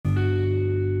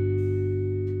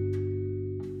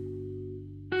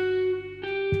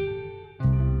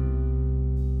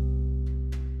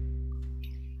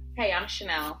I'm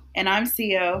Chanel. And I'm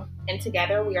Co. And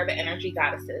together we are the Energy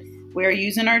Goddesses. We are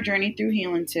using our journey through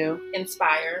healing to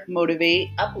inspire, motivate,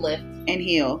 uplift, and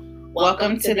heal.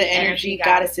 Welcome to the Energy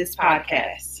Goddesses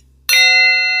podcast.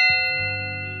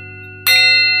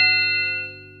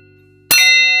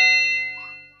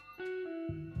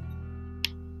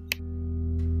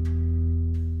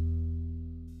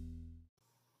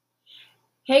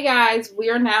 Hey guys, we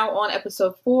are now on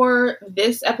episode 4.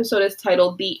 This episode is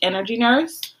titled The Energy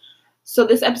Nurse. So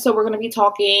this episode we're going to be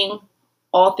talking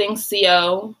all things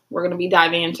CO. We're going to be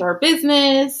diving into her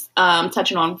business,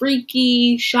 touching on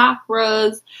Reiki,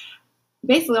 chakras.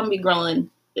 Basically, I'm going to be grilling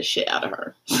the shit out of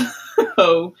her.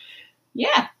 So,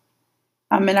 yeah.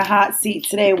 I'm in a hot seat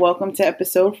today. Welcome to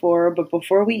episode 4. But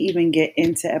before we even get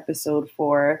into episode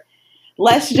 4,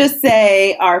 let's just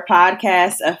say our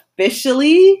podcast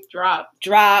officially dropped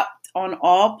on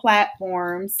all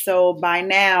platforms. So by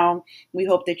now, we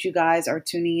hope that you guys are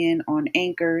tuning in on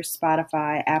Anchor,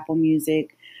 Spotify, Apple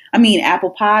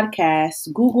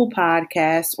Podcasts, Google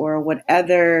Podcasts, or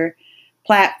whatever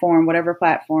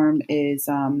platform is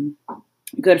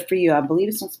good for you. I believe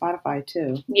it's on Spotify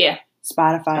too. Yeah.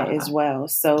 Spotify as well.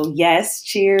 So yes,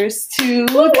 cheers to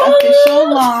the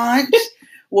official launch.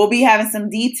 We'll be having some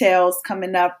details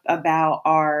coming up about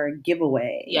our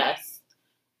giveaway. Yes.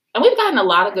 And we've gotten a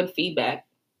lot of good feedback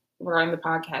regarding the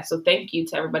podcast. So thank you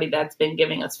to everybody that's been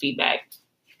giving us feedback.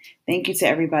 Thank you to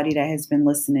everybody that has been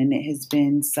listening. It has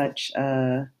been such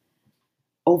a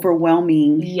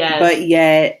overwhelming, but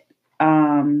yet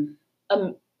amazing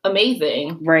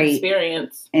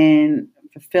experience. And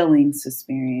fulfilling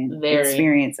experience.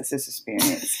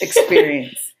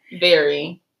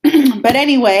 Very. But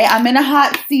anyway, I'm in a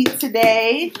hot seat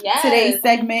today. Yes. Today's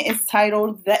segment is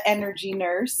titled The Energy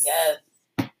Nurse. Yes.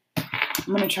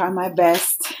 I'm going to try my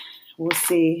best. We'll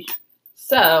see.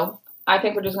 So, I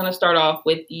think we're just going to start off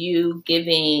with you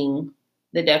giving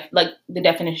the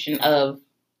definition of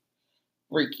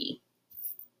Reiki.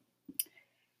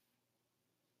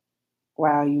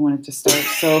 Wow, you wanted to start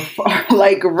so far,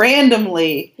 like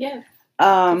randomly. Yes.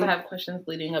 I have questions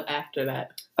leading up after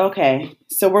that. Okay,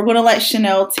 so we're going to let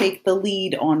Chanel take the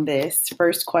lead on this.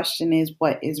 First question is,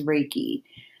 what is Reiki?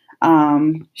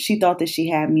 She thought that she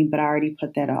had me, but I already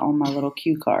put that on my little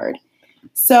cue card.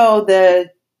 So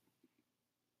the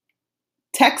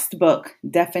textbook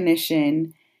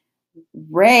definition,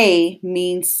 Rei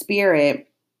means spirit,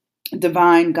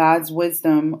 divine, God's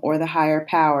wisdom, or the higher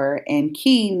power, and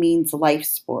Ki means life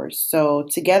force. So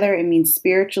together it means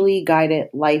spiritually guided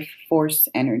life force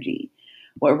energy.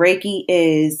 What Reiki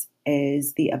is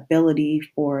the ability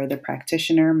for the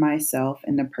practitioner, myself,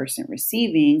 and the person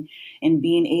receiving, and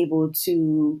being able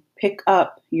to pick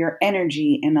up your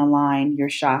energy and align your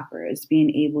chakras,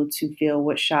 being able to feel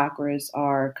what chakras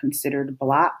are considered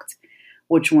blocked,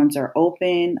 which ones are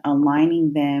open,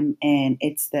 aligning them, and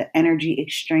it's the energy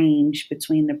exchange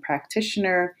between the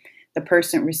practitioner, the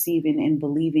person receiving, and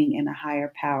believing in a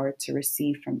higher power to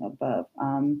receive from above.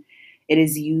 It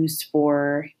is used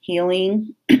for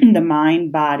healing the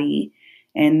mind, body,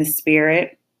 and the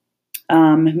spirit,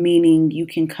 meaning you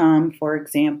can come, for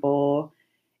example,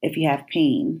 if you have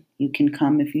pain. You can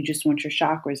come if you just want your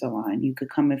chakras aligned. You could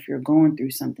come if you're going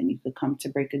through something. You could come to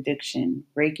break addiction.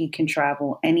 Reiki can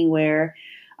travel anywhere,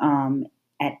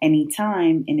 at any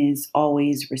time, and is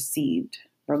always received,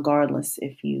 regardless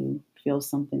if you feel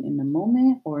something in the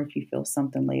moment or if you feel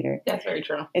something later. That's very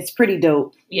true. It's pretty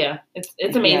dope. Yeah,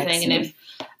 it's amazing. And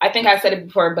I think I said it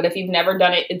before, but if you've never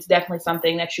done it, it's definitely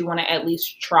something that you want to at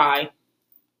least try.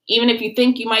 Even if you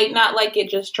think you might not like it,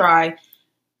 just try.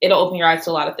 It'll open your eyes to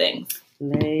a lot of things.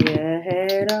 Lay your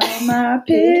head on my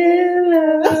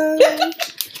pillow.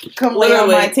 Come lay on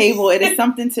my table. It is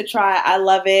something to try. I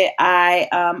love it.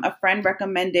 A friend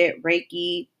recommended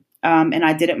Reiki, and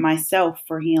I did it myself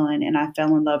for healing, and I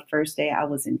fell in love first day. I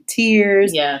was in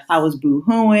tears. Yes. I was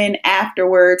boo-hooing.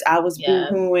 Afterwards, I was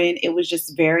boo-hooing. It was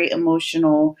just very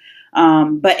emotional,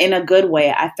 but in a good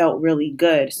way. I felt really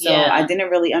good. So I didn't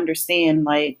really understand,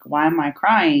 like, why am I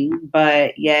crying?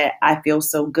 But yet I feel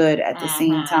so good at the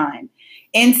same time.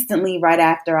 Instantly, right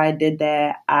after I did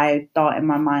that, I thought in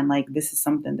my mind, like, this is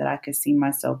something that I could see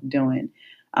myself doing.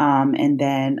 And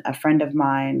then a friend of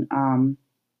mine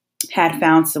had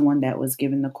found someone that was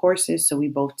giving the courses. So we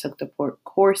both took the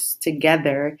course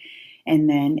together, and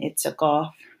then it took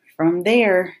off from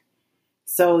there.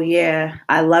 So yeah,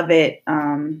 I love it.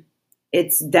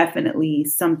 It's definitely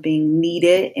something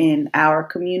needed in our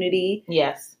community.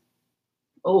 Yes.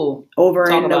 Oh, over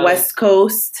in the West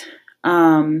Coast.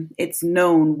 It's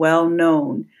well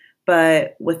known,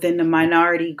 But within the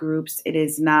minority groups, it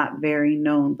is not very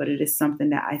known, but it is something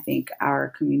that I think our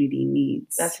community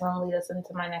needs. That's going to lead us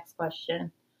into my next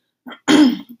question.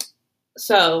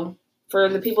 So, for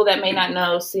the people that may not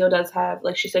know, CO does have,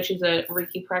 like she said, she's a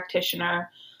Reiki practitioner.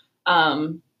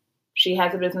 She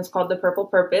has a business called The Purple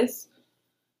Purpose.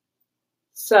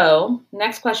 So,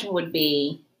 next question would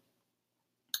be,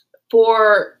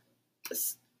 for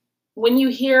when you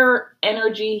hear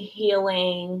energy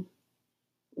healing,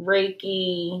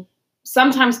 Reiki,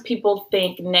 sometimes people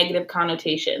think negative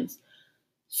connotations.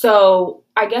 So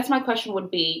I guess my question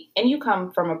would be, and you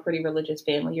come from a pretty religious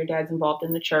family, your dad's involved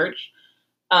in the church.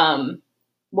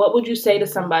 What would you say to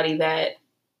somebody that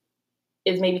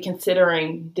is maybe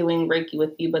considering doing Reiki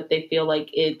with you, but they feel like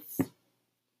they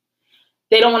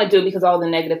don't want to do it because of all the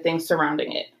negative things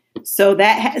surrounding it? So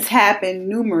that has happened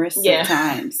numerous of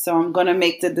times. So I'm going to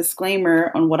make the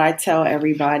disclaimer on what I tell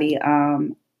everybody.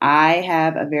 I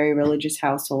have a very religious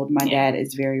household. My dad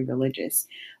is very religious.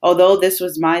 Although this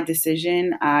was my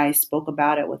decision, I spoke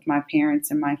about it with my parents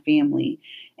and my family,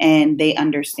 and they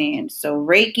understand. So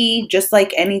Reiki, just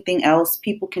like anything else,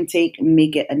 people can take and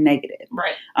make it a negative.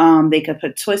 Right. They could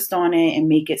put twist on it and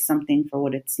make it something for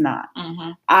what it's not.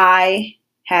 Mm-hmm. I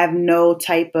have no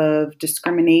type of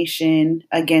discrimination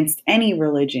against any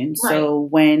religion. Right. So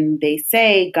when they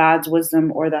say God's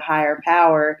wisdom or the higher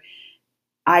power,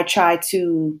 I try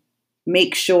to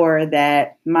make sure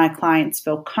that my clients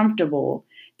feel comfortable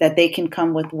that they can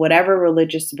come with whatever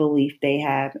religious belief they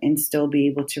have and still be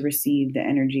able to receive the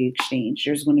energy exchange.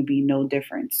 There's going to be no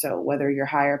difference. So whether your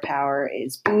higher power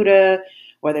is Buddha,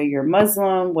 whether you're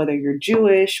Muslim, whether you're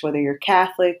Jewish, whether you're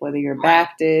Catholic, whether you're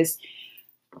Baptist,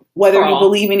 whether you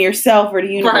believe in yourself or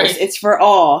the universe, it's for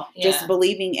all. Just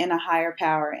believing in a higher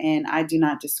power. And I do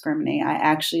not discriminate. I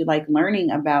actually like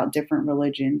learning about different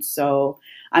religions. So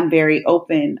I'm very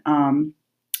open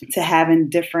to having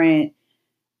different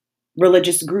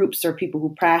religious groups or people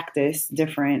who practice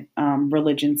different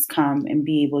religions come and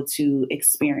be able to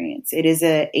experience. It is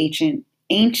an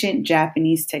ancient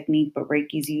Japanese technique, but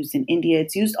Reiki is used in India.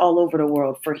 It's used all over the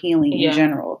world for healing in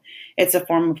general. It's a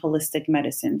form of holistic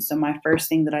medicine. So my first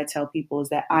thing that I tell people is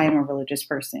that I am a religious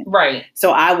person. Right.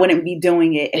 So I wouldn't be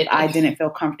doing it if I didn't feel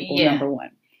comfortable, number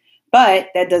one. But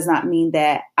that does not mean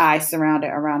that I surround it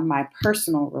around my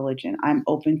personal religion. I'm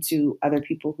open to other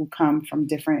people who come from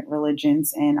different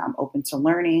religions, and I'm open to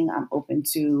learning. I'm open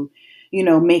to,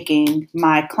 making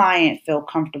my client feel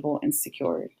comfortable and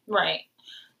secured. Right.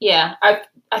 Yeah, I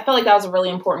felt like that was a really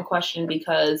important question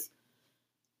because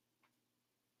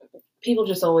people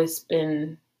just always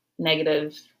spin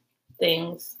negative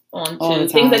things onto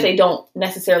things that they don't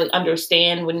necessarily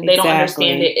understand. When they don't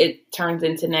understand it, it turns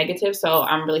into negative. So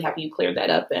I'm really happy you cleared that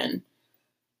up, and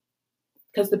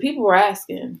because the people were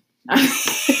asking.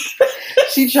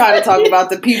 She trying to talk about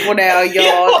the people now,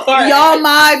 y'all. Y'all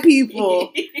my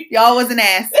people. Y'all wasn't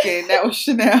asking. That was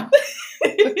Chanel.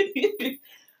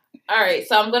 All right,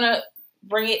 so I'm gonna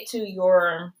bring it to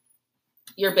your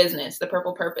business, The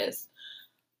Purple Purpose.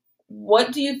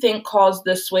 What do you think caused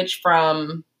the switch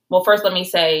from? Well, first, let me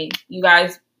say, you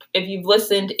guys, if you've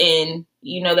listened in,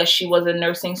 you know that she was a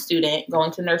nursing student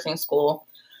going to nursing school.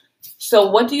 So,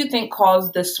 what do you think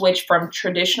caused the switch from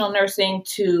traditional nursing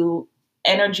to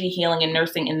energy healing and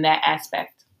nursing in that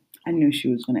aspect? I knew she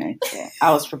was going to ask that.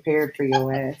 I was prepared for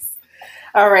your ass.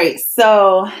 All right,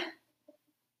 so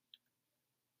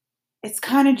it's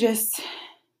kind of just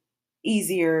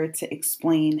easier to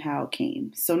explain how it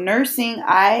came. So nursing,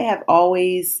 I have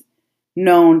always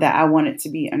known that I wanted to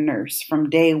be a nurse from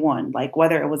day one, like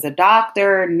whether it was a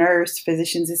doctor, nurse,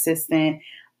 physician's assistant.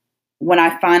 When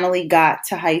I finally got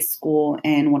to high school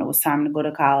and when it was time to go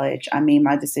to college, I made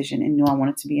my decision and knew I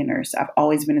wanted to be a nurse. I've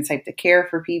always been the type to care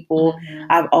for people. Mm-hmm.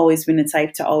 I've always been the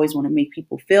type to always want to make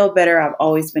people feel better. I've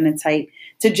always been the type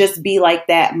to just be like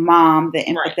that mom, the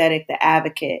empathetic, the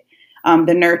advocate,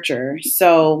 the nurturer.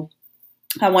 So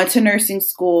I went to nursing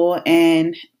school,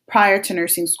 and prior to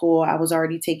nursing school, I was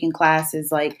already taking classes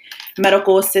like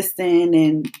medical assistant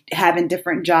and having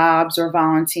different jobs or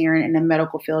volunteering in the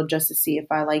medical field just to see if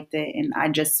I liked it. And I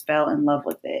just fell in love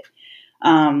with it.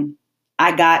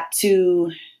 I got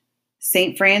to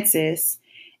St. Francis,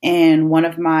 and one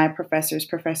of my professors,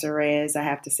 Professor Reyes, I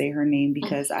have to say her name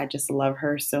because I just love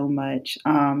her so much.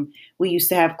 We used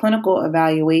to have clinical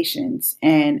evaluations.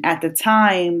 And at the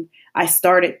time, I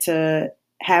started to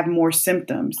have more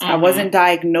symptoms. Mm-hmm. I wasn't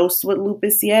diagnosed with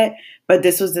lupus yet, but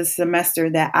this was the semester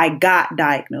that I got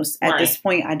diagnosed. At this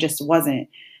point, I just wasn't.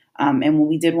 And when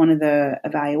we did one of the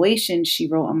evaluations, she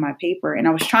wrote on my paper, and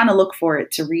I was trying to look for it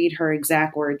to read her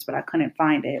exact words, but I couldn't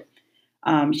find it.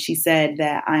 She said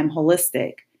that I'm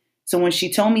holistic. So when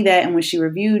she told me that and when she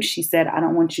reviewed, she said, I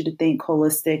don't want you to think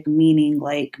holistic meaning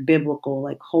like biblical,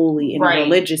 like holy in a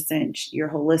religious sense. You're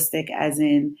holistic as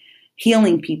in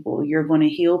healing people. You're going to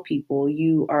heal people.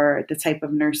 You are the type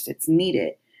of nurse that's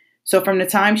needed. So from the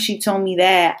time she told me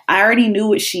that, I already knew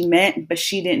what she meant, but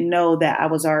she didn't know that I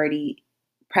was already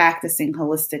practicing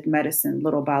holistic medicine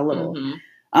little by little.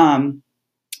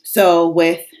 So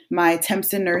with my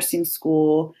attempts in nursing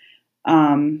school,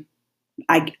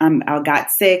 I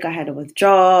got sick. I had to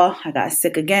withdraw. I got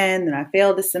sick again. Then I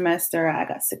failed the semester. I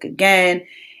got sick again.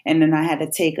 And then I had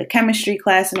to take a chemistry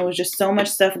class, and it was just so much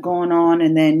stuff going on.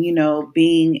 And then,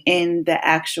 being in the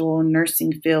actual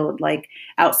nursing field, like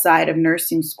outside of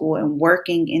nursing school and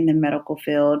working in the medical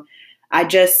field, I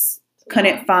just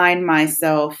couldn't find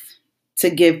myself to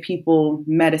give people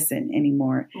medicine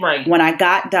anymore. Right. When I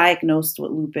got diagnosed with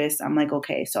lupus, I'm like,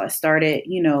 okay. So I started,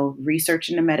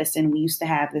 researching the medicine. We used to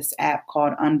have this app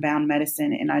called Unbound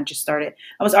Medicine, and I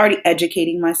was already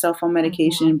educating myself on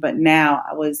medication, but now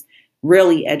I was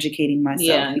really educating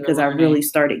myself because I really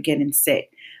started getting sick.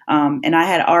 And I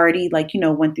had already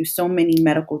went through so many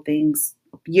medical things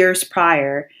years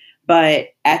prior. But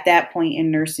at that point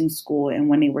in nursing school, and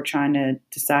when they were trying to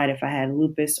decide if I had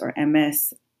lupus or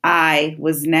MS, I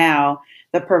was now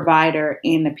the provider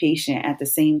and the patient at the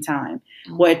same time,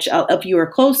 which if you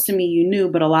were close to me, you knew,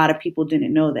 but a lot of people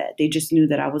didn't know that. They just knew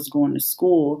that I was going to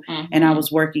school and I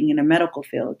was working in a medical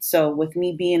field. So with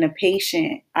me being a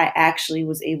patient, I actually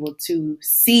was able to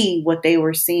see what they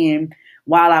were seeing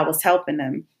while I was helping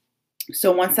them.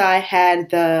 So once I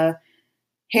had the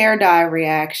hair dye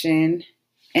reaction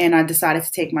and I decided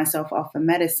to take myself off of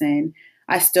medicine,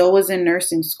 I still was in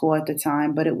nursing school at the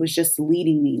time, but it was just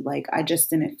leading me. Like I just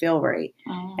didn't feel right.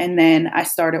 And then I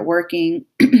started working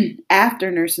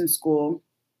after nursing school,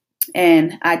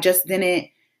 and I didn't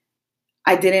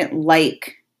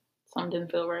like. Something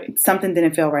didn't feel right. Something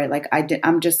didn't feel right. Like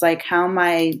I'm just like, how am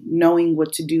I knowing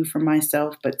what to do for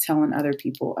myself, but telling other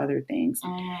people other things?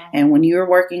 And when you're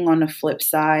working on the flip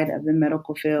side of the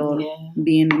medical field,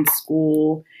 being in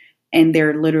school, and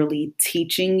they're literally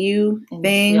teaching you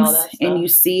things and you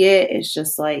see it, it's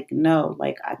just like, no,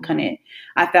 like I couldn't.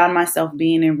 I found myself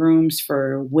being in rooms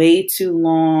for way too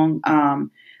long.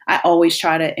 I always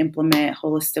try to implement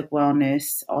holistic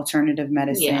wellness, alternative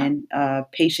medicine,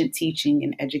 patient teaching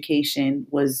and education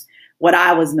was what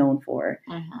I was known for,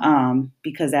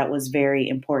 because that was very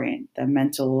important. The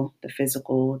mental, the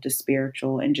physical, the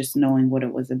spiritual, and just knowing what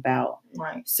it was about.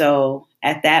 Right. So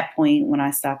at that point, when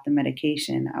I stopped the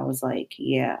medication, I was like,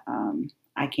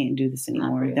 I can't do this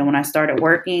anymore. Then when I started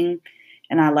working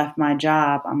and I left my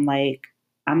job, I'm like,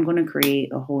 I'm going to create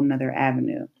a whole nother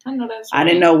avenue. I know that's right. I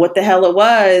didn't know what the hell it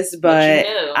was, but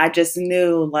I just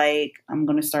knew like I'm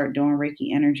going to start doing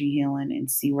Reiki energy healing and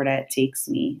see where that takes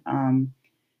me.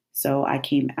 So I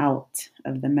came out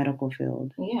of the medical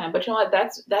field. Yeah, but you know what?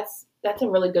 That's a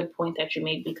really good point that you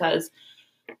made, because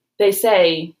they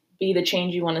say be the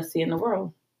change you want to see in the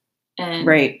world. And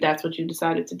that's what you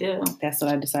decided to do. That's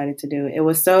what I decided to do. It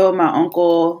was so my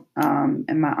uncle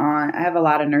and my aunt, I have a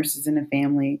lot of nurses in the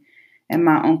family, and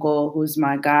my uncle, who's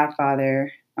my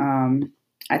godfather,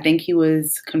 I think he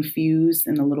was confused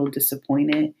and a little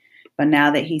disappointed. But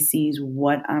now that he sees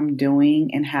what I'm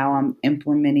doing and how I'm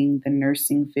implementing the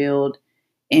nursing field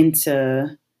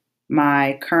into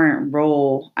my current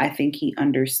role, I think he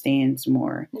understands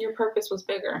more. Your purpose was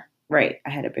bigger. Right.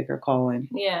 I had a bigger calling.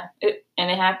 Yeah.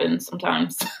 And it happens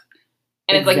sometimes.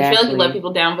 And it's like you feel like you let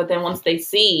people down, but then once they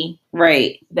see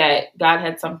that God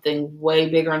had something way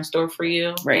bigger in store for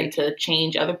you and to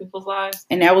change other people's lives.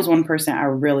 And that was one person I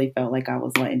really felt like I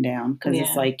was letting down, because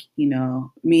it's like,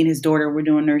 me and his daughter were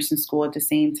doing nursing school at the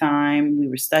same time. We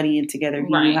were studying together.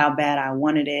 He knew how bad I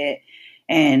wanted it.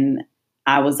 And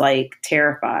I was like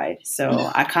terrified. So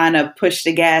I kind of pushed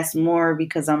the gas more,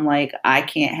 because I'm like, I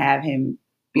can't have him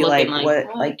be like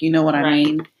what? Like, you know what I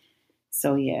mean?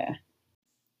 So, yeah.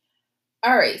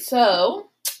 All right,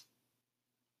 so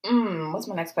what's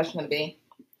my next question going to be?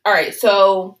 All right,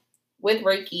 so with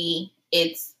Reiki,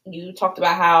 you talked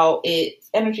about how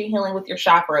it's energy healing with your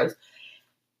chakras.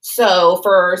 So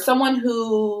for someone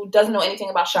who doesn't know anything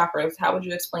about chakras, how would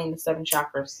you explain the 7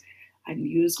 chakras? I knew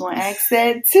you was going to ask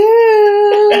that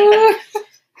too.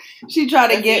 She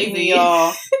tried to get me,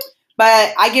 y'all.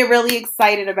 But I get really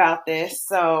excited about this,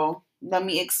 so let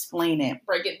me explain it.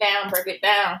 Break it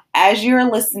down. As you're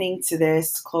listening to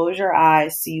this, close your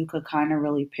eyes so you could kind of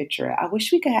really picture it. I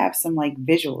wish we could have some like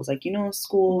visuals, like in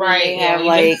school, they have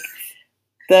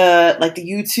the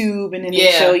YouTube, and then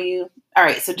they show you. All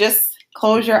right, so just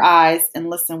close your eyes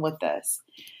and listen with us.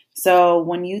 So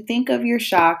when you think of your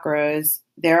chakras,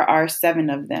 There are 7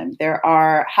 of them. There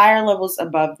are higher levels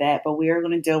above that, but we are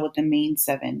going to deal with the main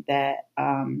 7 that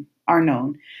are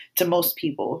known to most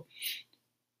people.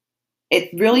 It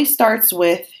really starts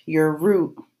with your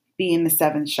root being the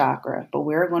 7th chakra, but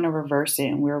we're going to reverse it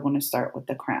and we're going to start with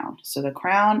the crown. So the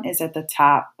crown is at the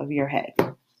top of your head.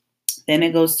 Then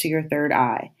it goes to your third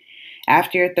eye.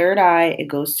 After your third eye, it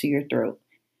goes to your throat.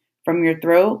 From your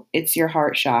throat, it's your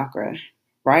heart chakra.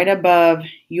 Right above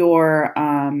your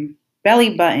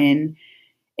belly button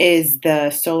is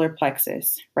the solar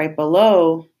plexus. Right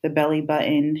below the belly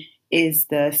button is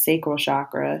the sacral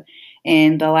chakra.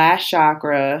 And the last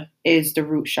chakra is the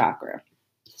root chakra.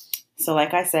 So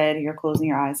like I said, you're closing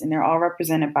your eyes and they're all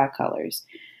represented by colors,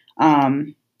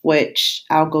 which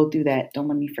I'll go through that. Don't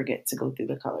let me forget to go through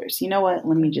the colors. You know what?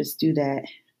 Let me just do that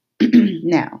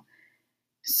now.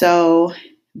 So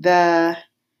the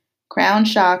crown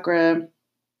chakra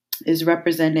is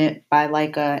represented by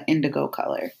like a indigo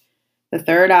color. The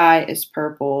third eye is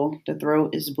purple, the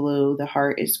throat is blue, the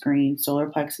heart is green, solar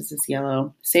plexus is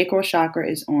yellow, sacral chakra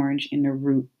is orange, and the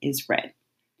root is red.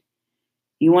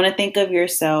 You want to think of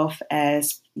yourself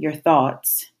as your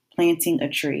thoughts planting a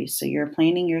tree. So you're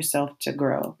planting yourself to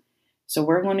grow. So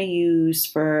we're going to use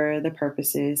for the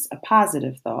purposes a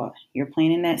positive thought. You're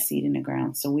planting that seed in the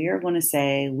ground. So we are going to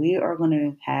say we are going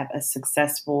to have a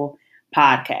successful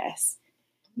podcast.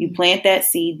 You plant that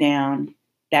seed down.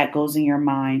 That goes in your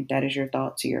mind. That is your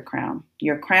thought to your crown.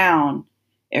 Your crown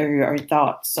are your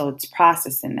thoughts. So it's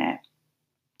processing that.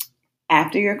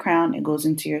 After your crown, it goes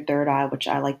into your third eye, which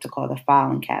I like to call the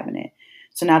filing cabinet.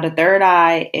 So now the third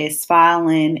eye is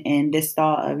filing and this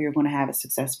thought of you're going to have a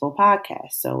successful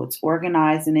podcast. So it's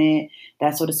organizing it.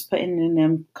 That's what it's putting in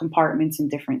them compartments in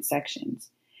different sections.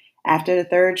 After the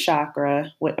third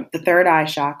chakra, the third eye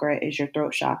chakra is your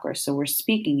throat chakra. So we're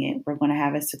speaking it. We're going to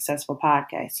have a successful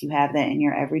podcast. You have that in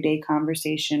your everyday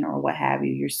conversation or what have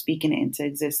you. You're speaking it into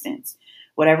existence.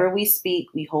 Whatever we speak,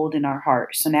 we hold in our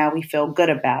heart. So now we feel good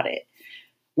about it.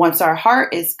 Once our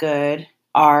heart is good,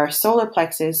 our solar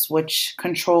plexus, which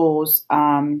controls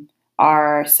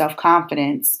our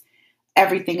self-confidence,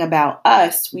 everything about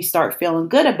us, we start feeling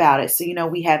good about it. So,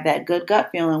 we have that good gut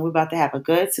feeling. We're about to have a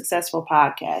good, successful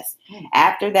podcast.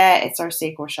 After that, it's our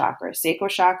sacral chakra. Sacral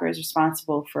chakra is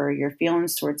responsible for your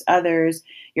feelings towards others,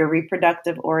 your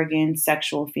reproductive organs,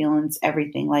 sexual feelings,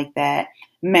 everything like that.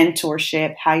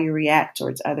 Mentorship, how you react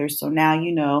towards others. So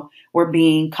now, we're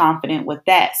being confident with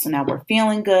that. So now we're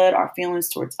feeling good. Our feelings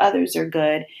towards others are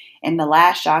good. And the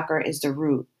last chakra is the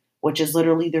root, which is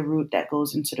literally the root that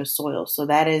goes into the soil. So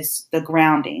that is the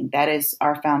grounding. That is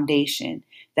our foundation.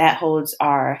 That holds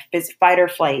our fight or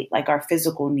flight, like our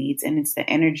physical needs. And it's the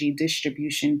energy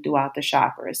distribution throughout the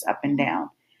chakras, up and down.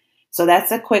 So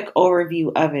that's a quick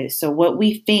overview of it. So what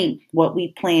we think, what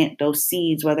we plant, those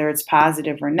seeds, whether it's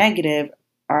positive or negative,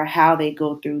 are how they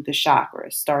go through the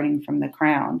chakras, starting from the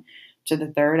crown to the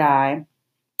third eye,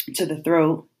 to the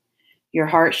throat, your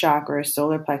heart chakra,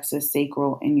 solar plexus,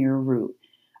 sacral, and your root.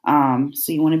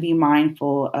 So you want to be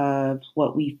mindful of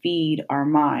what we feed our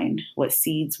mind, what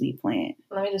seeds we plant.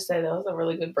 Let me just say that was a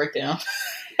really good breakdown.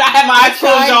 I had my eyes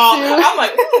closed, y'all. I'm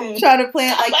like, try to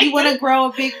plant like you want to grow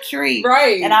a big tree,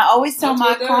 right? And I always tell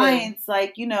my clients,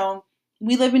 like,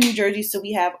 we live in New Jersey, so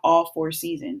we have all 4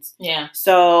 seasons. Yeah.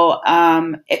 So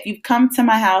if you come to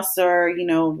my house or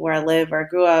where I live or I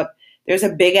grew up, there's a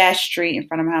big ass tree in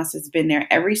front of my house that's been there.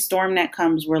 Every storm that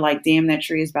comes, we're like, damn, that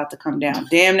tree is about to come down.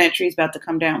 Damn, that tree is about to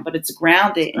come down. But it's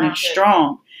grounded and it's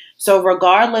strong. So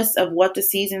regardless of what the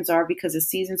seasons are, because the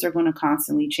seasons are going to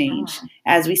constantly change.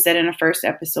 As we said in the first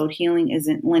episode, healing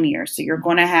isn't linear. So you're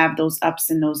going to have those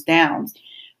ups and those downs.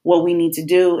 What we need to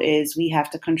do is we have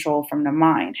to control from the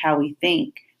mind, how we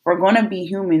think. We're going to be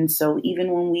human. So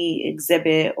even when we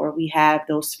exhibit or we have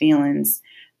those feelings,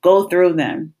 go through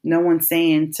them. No one's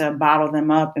saying to bottle them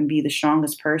up and be the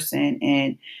strongest person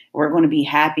and we're going to be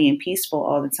happy and peaceful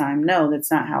all the time. No,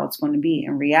 that's not how it's going to be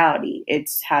in reality.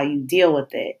 It's how you deal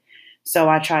with it. So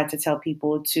I try to tell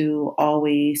people to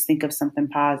always think of something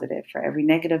positive. For every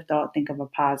negative thought, think of a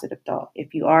positive thought.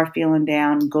 If you are feeling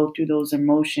down, go through those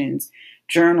emotions,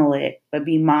 journal it, but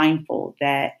be mindful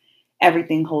that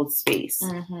everything holds space.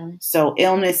 Mm-hmm. So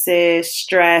illnesses,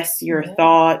 stress, your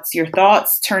thoughts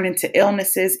turn into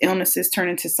illnesses turn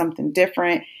into something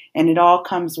different. And it all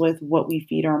comes with what we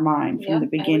feed our mind from the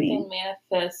beginning. Everything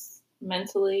manifests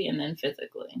mentally and then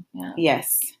physically. Yeah.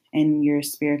 Yes. And your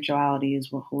spirituality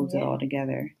is what holds it all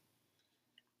together.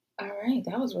 All right.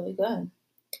 That was really good.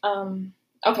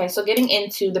 Okay. So getting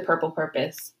into the purple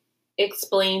purpose,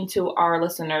 explain to our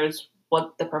listeners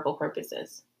what the purple purpose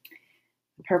is.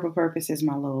 Purple purpose is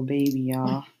my little baby,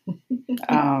 y'all.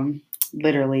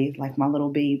 literally like my little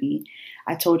baby.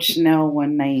 I told Chanel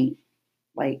one night,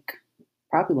 like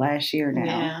probably last year now,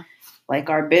 Yeah. like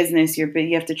our business, you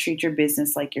have to treat your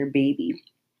business like your baby.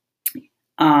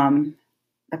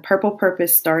 The Purple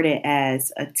Purpose started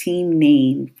as a team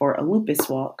name for a lupus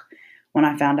walk when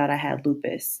I found out I had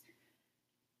lupus.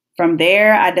 From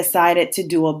there, I decided to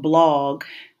do a blog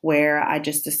where I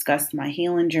just discussed my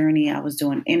healing journey. I was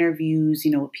doing interviews,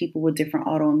 with people with different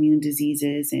autoimmune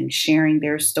diseases and sharing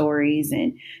their stories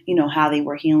and, how they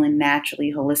were healing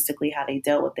naturally, holistically, how they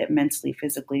dealt with it mentally,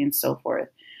 physically, and so forth.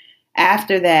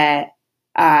 After that,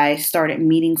 I started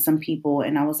meeting some people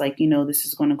and I was like, this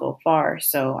is going to go far.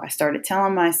 So I started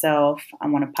telling myself I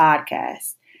want a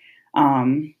podcast,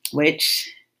 which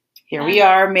here we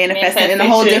are manifesting in a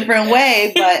whole different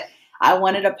way. But I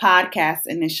wanted a podcast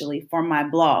initially for my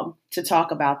blog to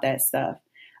talk about that stuff.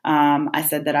 I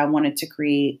said that I wanted to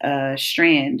create a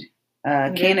strand,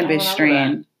 cannabis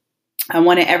strand. I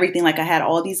wanted everything. Like I had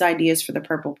all these ideas for the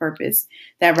Purple Purpose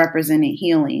that represented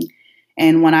healing.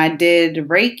 And when I did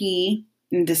Reiki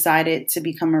and decided to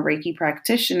become a Reiki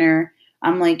practitioner,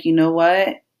 I'm like, you know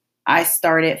what? I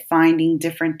started finding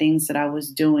different things that I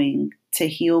was doing to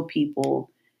heal people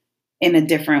in a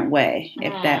different way,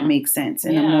 if that makes sense,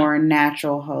 in a more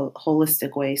natural,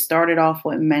 holistic way. Started off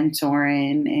with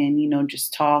mentoring and,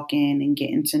 just talking and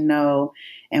getting to know.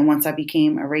 And once I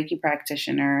became a Reiki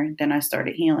practitioner, then I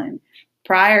started healing.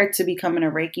 Prior to becoming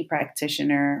a Reiki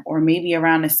practitioner, or maybe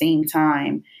around the same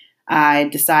time, I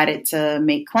decided to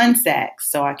make cleanse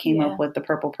sacks. So I came up with the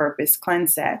Purple Purpose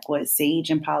cleanse sack with sage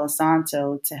and Palo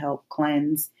Santo to help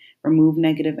cleanse, remove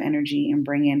negative energy, and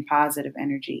bring in positive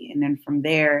energy. And then from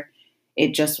there,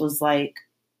 it just was like,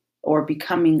 or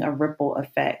becoming a ripple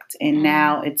effect. And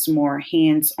now it's more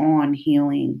hands-on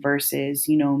healing versus,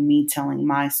 me telling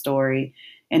my story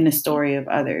and the story of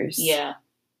others. Yeah.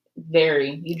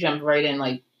 Very. You jumped right in.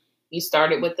 Like you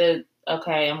started with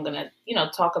okay, I'm going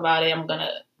to, talk about it. I'm going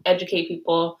to educate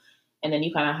people. And then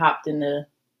you kind of hopped in the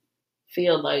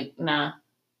field like, nah.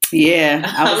 Yeah,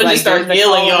 I was like, start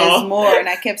healing y'all more, and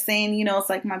I kept saying, it's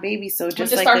like my baby, so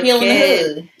just like start a healing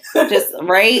kid, the hood. just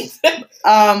right.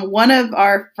 One of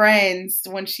our friends,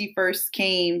 when she first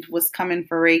came, was coming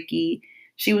for Reiki.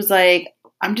 She was like,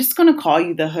 "I'm just gonna call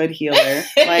you the hood healer,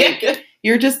 like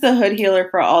you're just the hood healer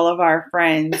for all of our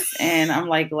friends." And I'm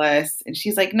like, "Les," and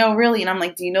she's like, "No, really." And I'm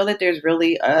like, "Do you know that there's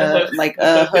really a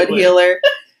hood healer?"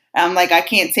 I'm like, I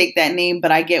can't take that name,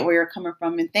 but I get where you're coming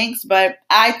from, and thanks. But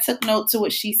I took note to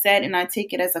what she said, and I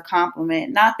take it as a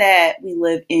compliment. Not that we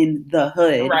live in the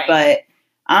hood, but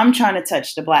I'm trying to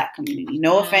touch the Black community.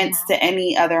 No offense to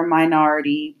any other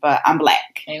minority, but I'm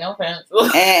Black. Ain't no offense.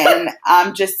 And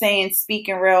I'm just saying,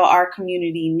 speaking real, our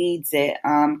community needs it.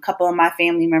 A couple of my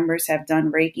family members have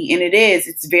done Reiki, and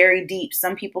it's very deep.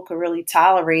 Some people could really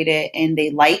tolerate it, and they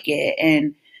like it,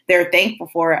 and they're thankful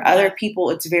for it. Other people,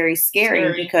 it's very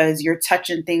scary because you're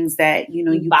touching things that,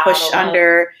 you push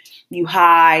under, you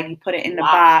hide, you put it in the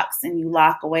box, and you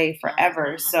lock away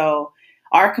forever. So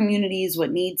our community is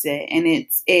what needs it. And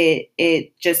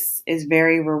it just is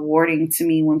very rewarding to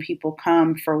me when people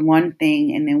come for one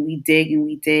thing and then we dig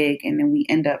and then we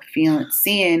end up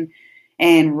seeing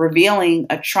and revealing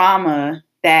a trauma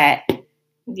that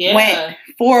went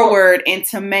forward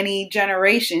into many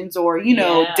generations or,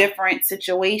 different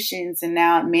situations, and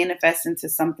now it manifests into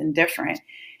something different.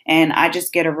 And I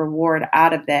just get a reward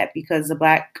out of that because the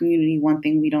Black community, one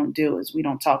thing we don't do is we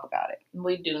don't talk about it.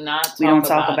 We do not We don't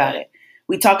talk about it.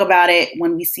 We talk about it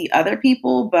when we see other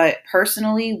people, but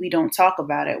personally, we don't talk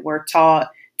about it. We're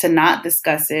taught to not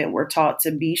discuss it. We're taught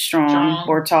to be strong.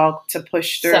 We're taught to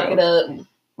push through. Suck it up.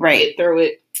 Right. Get through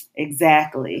it.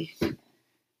 Exactly.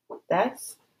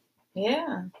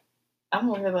 I'm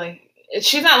over like,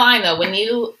 she's not lying though. When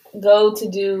you go to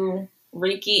do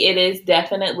Reiki, it is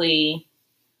definitely,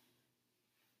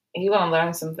 you're going to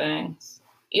learn some things.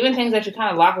 Even things that you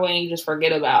kind of lock away and you just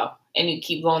forget about. And you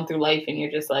keep going through life and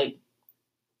you're just like,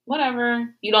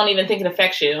 whatever. You don't even think it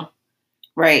affects you.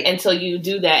 Right. Until you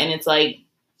do that and it's like,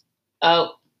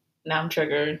 oh, now I'm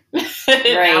triggered.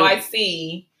 Now I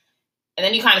see. And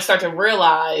then you kind of start to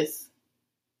realize,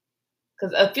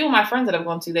 because a few of my friends that I've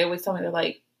gone to, they always tell me, they're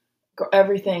like,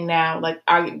 everything now, like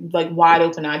I like wide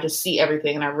open. I just see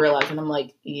everything and I realize, and I'm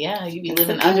like, yeah, you be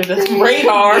living under this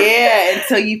radar. Yeah,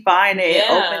 until you find it.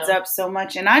 It opens up so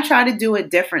much. And I try to do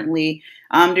it differently.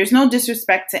 There's no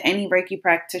disrespect to any Reiki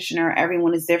practitioner.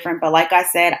 Everyone is different. But like I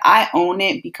said, I own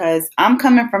it because I'm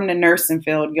coming from the nursing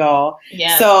field, y'all.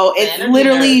 Yeah. So it's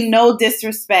literally no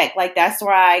disrespect. Like that's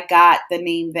where I got the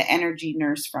name The Energy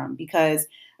Nurse from, because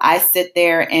I sit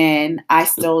there and I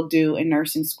still do in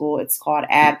nursing school. It's called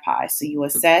ADPI. So you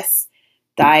assess,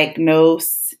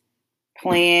 diagnose,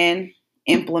 plan,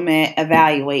 implement,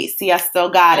 evaluate. See, I still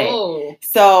got it. Oh.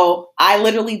 So I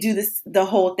literally do this, the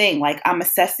whole thing. Like, I'm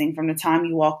assessing from the time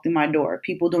you walk through my door.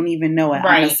 People don't even know it.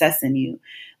 Right. I'm assessing you.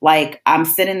 Like, I'm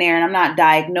sitting there and I'm not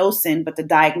diagnosing, but the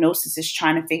diagnosis is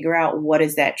trying to figure out, what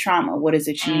is that trauma? What is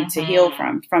it you need to heal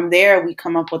from? From there, we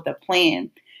come up with a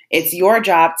plan. It's your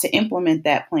job to implement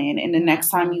that plan. And the next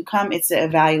time you come, it's an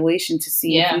evaluation to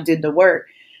see if you did the work.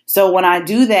 So when I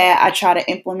do that, I try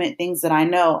to implement things that I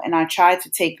know, and I try to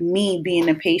take me being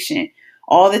a patient,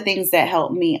 all the things that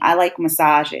help me. I like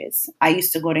massages. I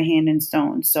used to go to Hand and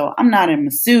Stone. So I'm not a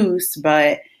masseuse,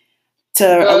 but to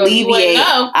alleviate,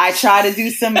 I try to do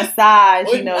some massage,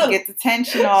 get the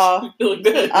tension off.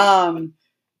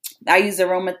 I use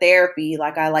aromatherapy.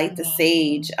 Like, I light the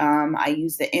sage. I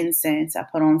use the incense. I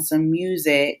put on some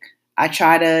music. I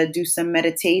try to do some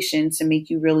meditation to make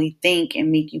you really think and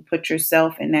make you put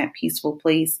yourself in that peaceful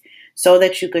place so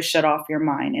that you could shut off your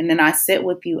mind. And then I sit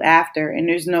with you after, and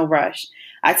there's no rush.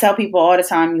 I tell people all the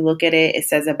time, you look at it, it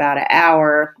says about an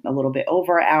hour, a little bit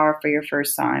over an hour for your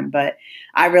first time. But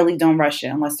I really don't rush it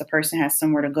unless the person has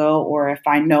somewhere to go, or if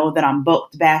I know that I'm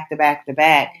booked back to back to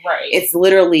back. Right. It's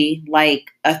literally like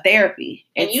a therapy.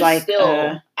 And it's you like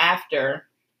still, after,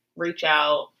 reach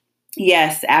out.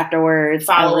 Yes, afterwards,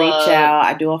 I reach out.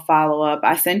 I do a follow-up.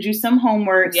 I send you some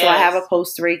homework. Yes. So I have a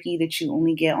post-Reiki that you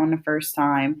only get on the first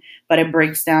time, but it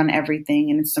breaks down everything,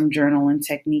 and it's some journaling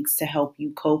techniques to help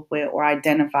you cope with or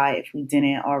identify if we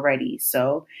didn't already.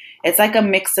 So it's like a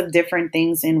mix of different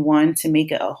things in one to make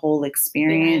it a whole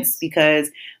experience, because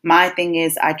my thing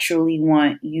is, I truly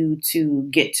want you to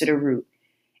get to the root.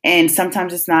 And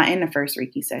sometimes it's not in the first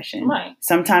Reiki session. Right.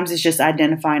 Sometimes it's just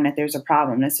identifying that there's a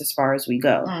problem. That's as far as we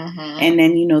go. And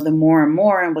then, the more and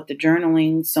more, and with the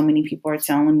journaling, so many people are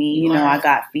telling me, I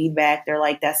got feedback. They're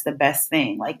like, that's the best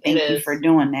thing. Like, thank you for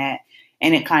doing that.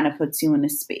 And it kind of puts you in a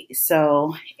space.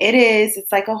 So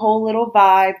it's like a whole little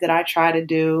vibe that I try to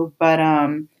do. But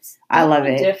I love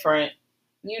it. Different.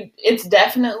 It's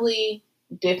definitely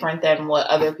different than what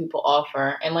other people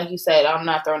offer. And like you said, I'm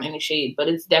not throwing any shade, but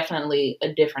it's definitely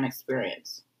a different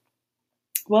experience.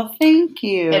 Well, thank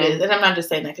you. It is. And I'm not just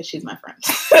saying that because she's my friend.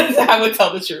 I would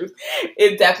tell the truth.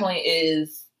 It definitely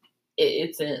is.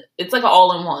 It's like an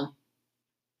all-in-one.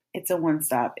 It's a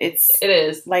one-stop. It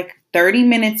is. Like 30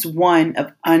 minutes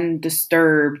of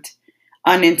undisturbed,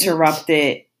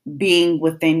 uninterrupted being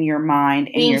within your mind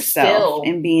and yourself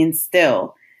and being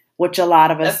still, which a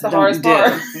lot of us don't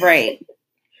do. Right.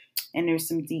 And there's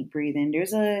some deep breathing.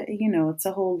 There's it's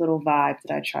a whole little vibe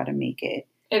that I try to make it.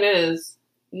 It is.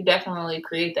 You definitely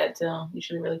create that too. You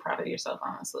should be really proud of yourself,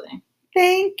 honestly.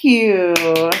 Thank you.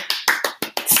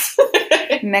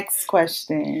 Next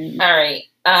question. All right.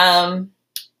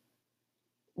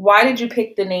 Why did you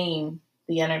pick the name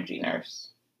The Energy Nurse?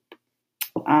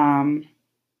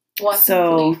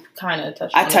 So kind of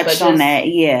touched. I touched on that.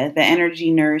 Yeah, the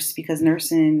energy nurse, because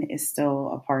nursing is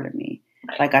still a part of me.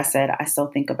 Right. Like I said, I still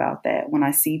think about that. When I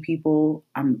see people,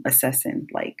 I'm assessing.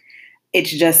 Like,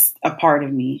 it's just a part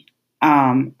of me.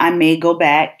 I may go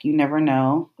back. You never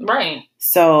know. Right.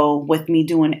 So with me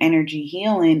doing energy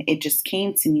healing, it just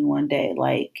came to me one day,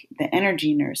 like the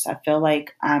energy nurse. I feel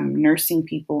like I'm nursing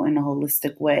people in a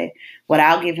holistic way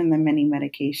without giving them any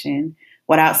medication,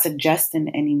 without suggesting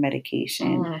any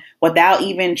medication, without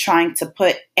even trying to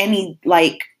put any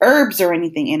like herbs or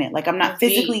anything in it. Like, I'm not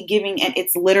physically giving it.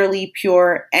 It's literally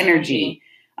pure energy.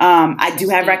 I do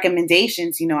have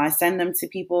recommendations, I send them to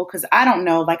people because I don't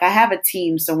know, like, I have a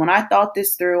team. So when I thought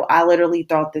this through, I literally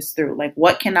thought this through, like,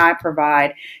 what can I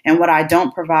provide and what I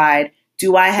don't provide?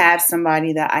 Do I have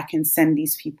somebody that I can send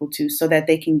these people to so that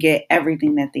they can get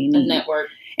everything that they need?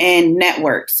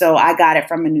 Network. So I got it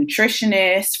from a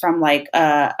nutritionist, from like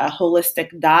a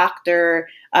holistic doctor,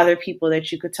 other people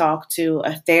that you could talk to,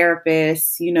 a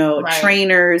therapist,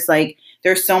 trainers. Like,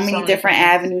 there's so many different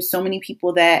avenues, so many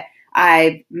people that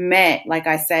I've met, like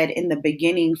I said in the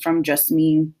beginning, from just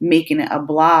me making it a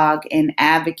blog and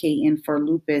advocating for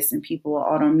lupus and people with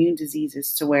autoimmune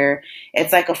diseases, to where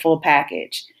it's like a full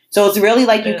package. So it's really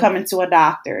like you coming to a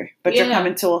doctor, but you're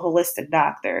coming to a holistic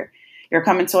doctor. You're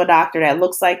coming to a doctor that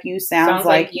looks like you, sounds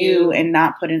like you, and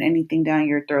not putting anything down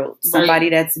your throat. Right. Somebody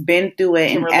that's been through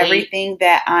it, and everything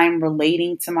that I'm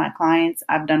relating to my clients,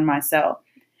 I've done myself.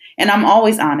 And I'm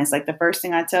always honest. Like, the first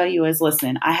thing I tell you is,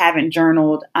 listen, I haven't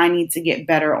journaled. I need to get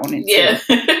better on it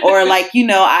too. Or like,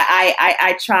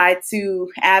 I try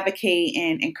to advocate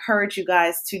and encourage you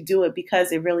guys to do it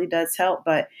because it really does help.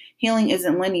 But healing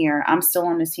isn't linear. I'm still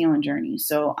on this healing journey.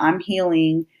 So I'm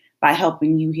healing by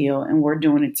helping you heal, and we're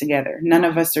doing it together. None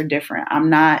of us are different. I'm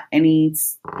not any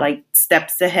like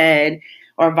steps ahead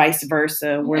or vice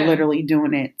versa. We're literally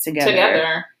doing it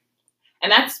together.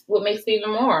 And that's what makes it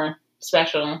even more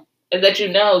special, is that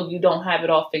you don't have it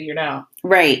all figured out.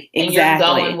 Right, exactly. And you're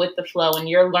going with the flow, and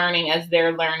you're learning as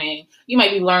they're learning. You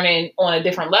might be learning on a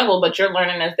different level, but you're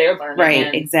learning as they're learning.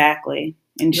 Right, exactly.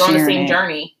 And you're on the same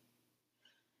journey.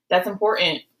 That's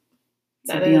important.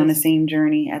 To be on the same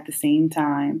journey at the same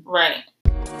time. Right.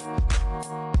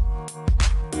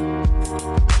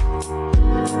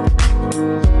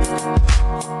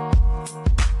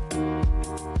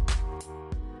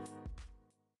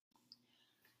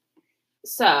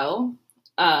 So,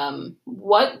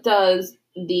 what does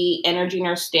the energy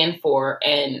nurse stand for,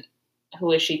 and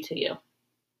who is she to you?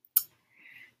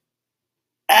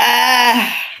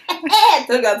 I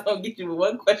told you I was going to get you with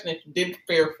one question that you didn't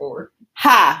prepare for.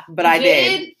 But I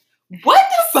did. What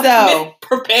the fuck? So,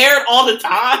 prepared all the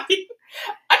time?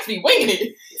 I just be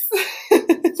winging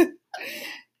it.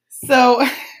 So,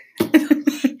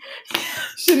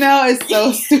 Chanel is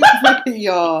so stupid,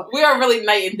 y'all. We are really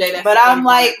night and day. But I'm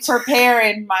like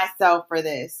preparing myself for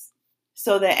this.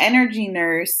 So the energy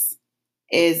nurse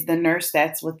is the nurse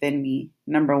that's within me,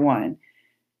 number one.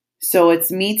 So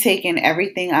it's me taking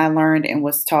everything I learned and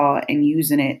was taught and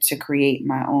using it to create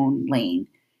my own lane.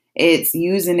 It's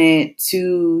using it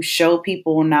to show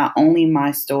people not only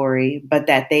my story, but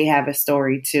that they have a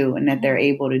story too, and that they're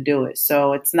able to do it.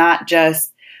 So it's not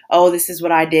just, oh, this is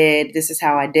what I did, this is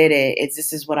how I did it. It's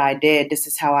this is what I did, this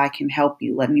is how I can help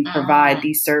you. Let me provide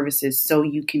these services so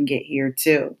you can get here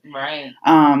too. Right.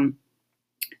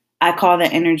 I call the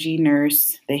energy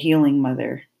nurse the healing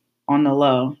mother on the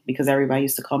low, because everybody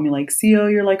used to call me like, CO,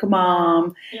 you're like a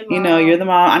mom. You know, you're the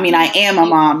mom. I mean, I am a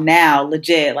mom now,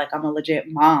 legit. Like, I'm a legit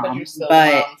mom.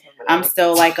 But I'm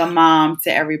still like a mom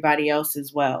to everybody else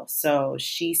as well. So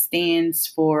she stands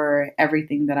for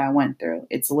everything that I went through.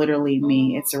 It's literally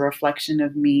me. It's a reflection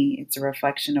of me. It's a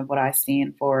reflection of what I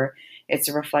stand for. It's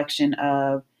a reflection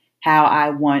of how I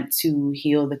want to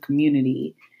heal the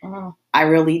community. I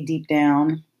really deep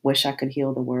down wish I could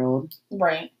heal the world.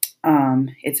 Right.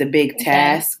 It's a big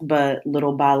task, but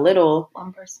little by little,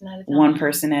 one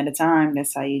person at a time.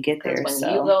 That's how you get there.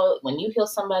 When you heal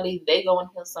somebody, they go and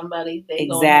heal somebody.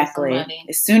 Exactly.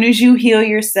 As soon as you heal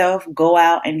yourself, go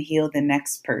out and heal the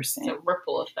next person. It's a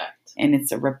ripple effect. And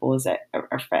it's a ripple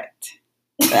effect.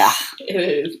 It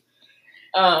is.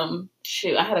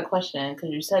 Shoot, I had a question because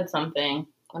you said something.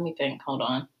 Let me think. Hold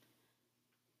on.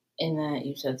 In that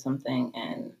you said something,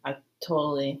 and I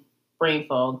totally brain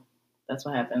fog. That's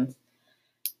what happens.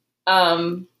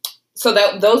 So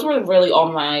those were really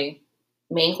all my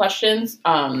main questions.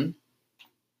 Do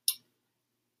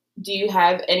you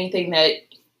have anything that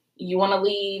you want to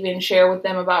leave and share with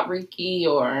them about Reiki,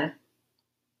 or?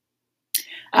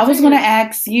 I was going to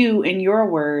ask you in your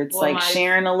words,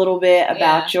 sharing a little bit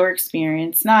about your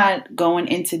experience, not going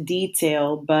into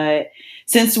detail, but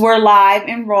since we're live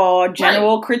and raw,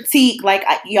 general critique, like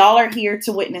y'all are here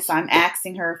to witness, I'm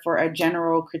asking her for a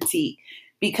general critique,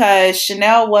 because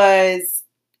Chanel was,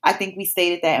 I think we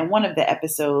stated that in one of the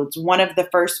episodes, one of the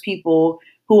first people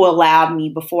who allowed me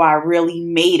before I really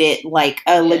made it like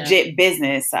a legit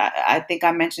business. I think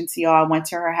I mentioned to y'all, I went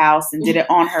to her house and did it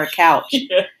on her couch.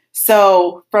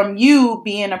 So from you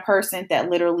being a person that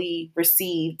literally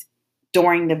received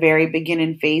during the very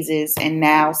beginning phases, and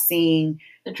now seeing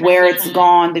where it's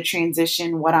gone, the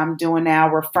transition, what I'm doing now,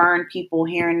 referring people,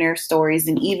 hearing their stories,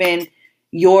 and even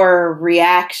your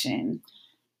reaction.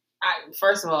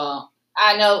 First of all,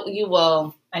 I know you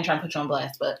will, I ain't trying to put you on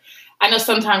blast, but I know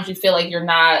sometimes you feel like you're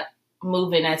not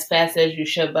moving as fast as you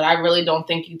should, but I really don't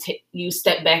think you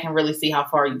step back and really see how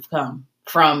far you've come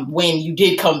from when you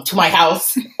did come to my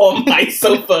house on my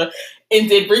sofa and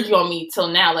did Reiki on me till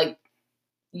now. Like,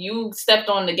 you stepped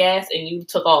on the gas and you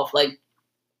took off, like,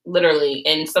 literally.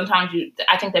 And sometimes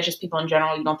I think that's just people in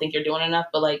general, you don't think you're doing enough,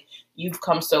 but like, you've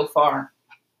come so far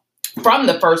from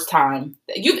the first time.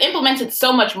 You've implemented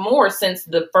so much more since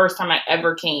the first time I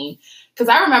ever came. Because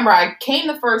I remember I came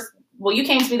you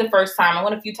came to me the first time. I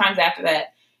went a few times after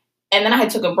that. And then I had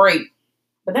took a break.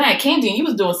 But then I came to you and you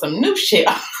was doing some new shit.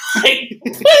 I'm like,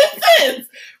 what is this?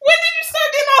 When did you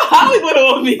start getting all Hollywood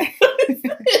on me? What is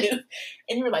this?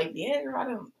 And you were like, yeah, I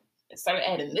done started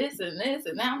adding this and this.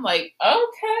 And now I'm like,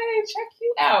 okay, check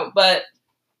you out. But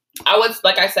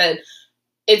like I said,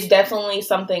 it's definitely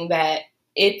something that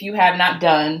if you have not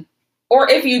done, or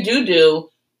if you do,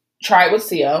 try it with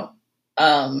CO.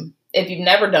 If you've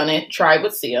never done it, try it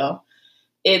with CO.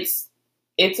 It's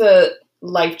a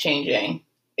life-changing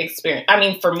experience. I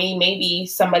mean, for me, maybe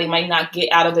somebody might not get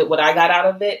out of it what I got out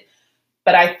of it,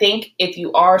 but I think if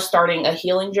you are starting a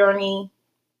healing journey,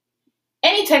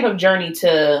 any type of journey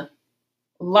to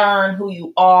learn who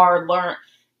you are,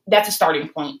 that's a starting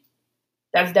point.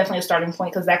 That's definitely a starting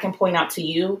point because that can point out to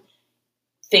you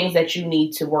things that you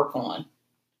need to work on.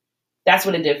 That's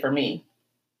what it did for me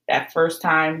that first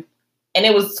time. And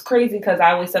it was crazy because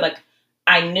I always said, like,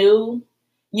 I knew,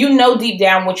 deep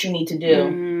down what you need to do.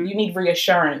 Mm-hmm. You need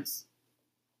reassurance.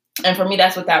 And for me,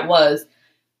 that's what that was.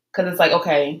 Because it's like,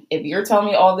 okay, if you're telling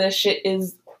me all this shit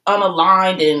is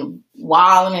unaligned and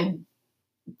wild and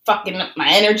fucking up my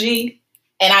energy,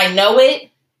 and I know it,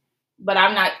 but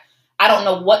I don't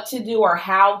know what to do or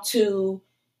how to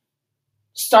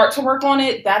start to work on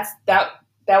it, that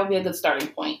would be a good starting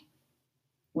point.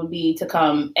 Would be to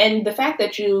come. And the fact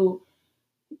that you're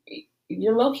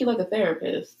low-key like a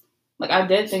therapist. Like, I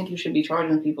did think you should be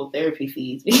charging people therapy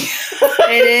fees.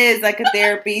 It is like a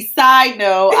therapy. Side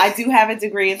note, I do have a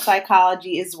degree in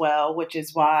psychology as well, which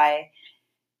is why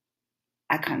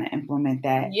I kind of implement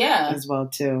that as well,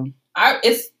 too.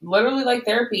 It's literally like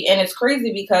therapy. And it's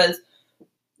crazy because,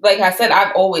 like I said,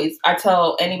 I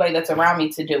tell anybody that's around me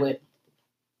to do it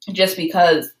just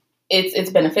because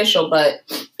it's beneficial. But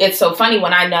it's so funny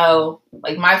when I know,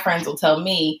 like, my friends will tell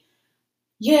me,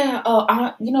 yeah,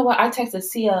 you know what? I texted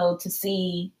CO to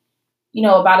see,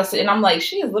 about it. And I'm like,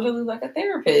 she is literally like a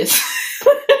therapist.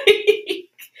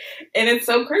 And it's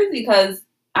so crazy because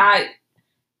I'm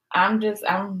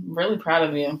really proud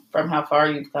of you from how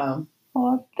far you've come.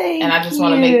 Oh, thank you. And I just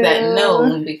want to make that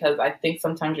known because I think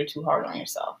sometimes you're too hard on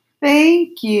yourself.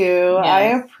 Thank you. Yes. I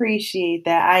appreciate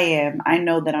that. I am. I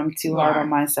know that I'm too hard on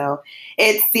myself.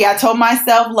 I told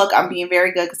myself, look, I'm being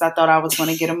very good because I thought I was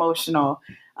going to get emotional.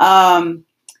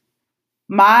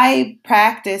 My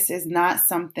practice is not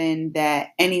something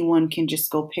that anyone can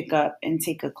just go pick up and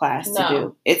take a class to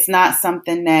do. It's not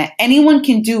something that anyone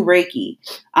can do Reiki,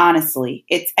 honestly.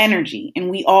 It's energy, and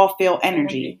we all feel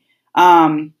energy.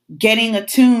 Getting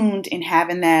attuned and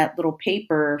having that little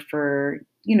paper for,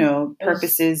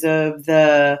 purposes of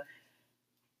the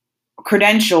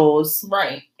credentials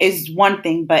is one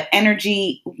thing. But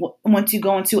energy, once you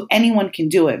go into, anyone can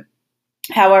do it.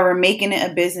 However, making it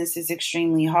a business is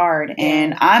extremely hard,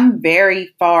 and I'm very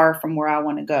far from where I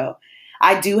want to go.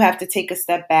 I do have to take a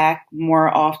step back more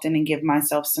often and give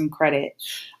myself some credit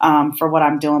for what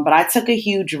I'm doing. But I took a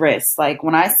huge risk. Like,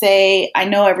 when I say, I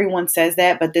know everyone says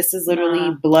that, but this is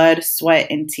literally blood,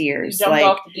 sweat, and tears. You jumped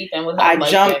off the deep end without I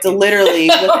jumped literally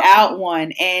without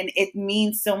one. And it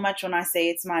means so much when I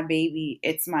say it's my baby.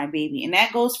 It's my baby. And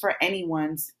that goes for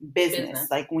anyone's business.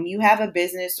 Like, when you have a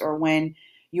business or when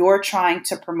you're trying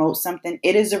to promote something,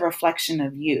 it is a reflection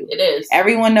of you. It is.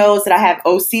 Everyone knows that I have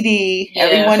OCD. Yeah.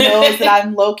 Everyone knows that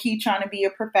I'm low-key trying to be a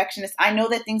perfectionist. I know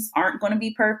that things aren't going to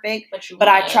be perfect, but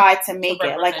I try to make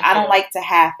it. Like, I don't like to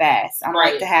half-ass. I don't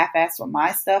like to half-ass with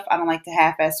my stuff. I don't like to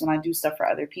half-ass when I do stuff for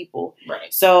other people.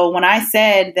 Right. So when I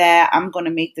said that I'm going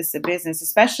to make this a business,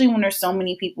 especially when there's so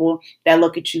many people that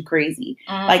look at you crazy.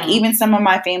 Like, even some of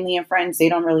my family and friends, they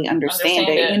don't really understand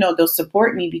it. They'll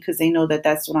support me because they know that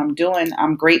that's what I'm doing.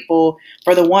 I'm grateful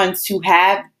for the ones who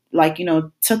have, like,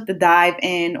 took the dive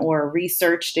in or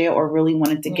researched it or really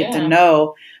wanted to get to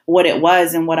know what it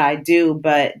was and what I do.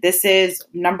 But this is,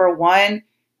 number one,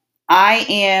 I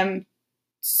am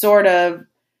sort of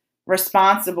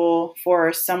responsible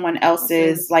for someone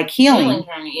else's like healing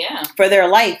journey, for their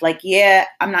life. Like,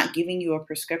 I'm not giving you a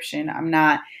prescription. I'm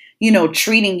not,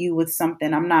 treating you with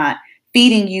something. I'm not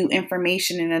feeding you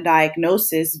information and a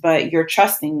diagnosis, but you're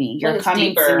trusting me. You're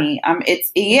coming to me.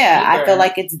 I feel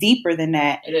like it's deeper than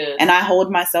that. It is. And I hold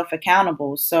myself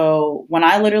accountable. So when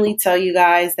I literally tell you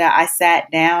guys that I sat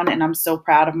down and I'm so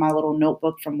proud of my little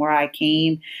notebook from where I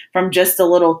came, from just the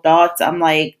little thoughts, I'm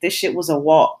like, this shit was a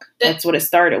walk. That's what it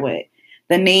started with.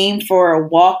 The name for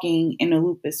walking in a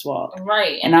lupus walk.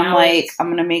 Right. And I'm like, I'm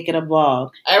going to make it a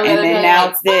blog. And then now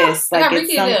it's this. Like,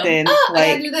 it's something. I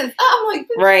gotta do this. I'm like,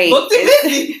 right.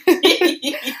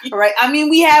 Right. I mean,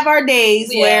 we have our days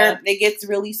where it gets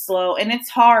really slow and it's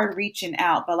hard reaching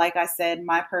out. But like I said,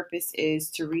 my purpose is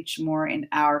to reach more in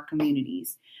our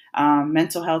communities.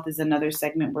 Mental health is another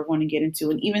segment we're going to get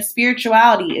into. And even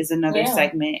spirituality is another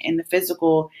segment, and the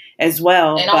physical as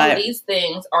well. And all of these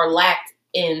things are lacked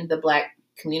in the Black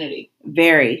community.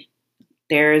 Very.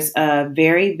 There's a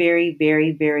very, very,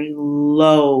 very, very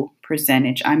low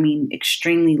percentage. I mean,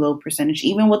 extremely low percentage.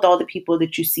 Even with all the people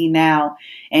that you see now,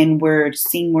 and we're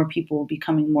seeing more people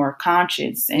becoming more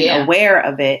conscious and aware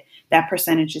of it, that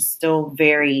percentage is still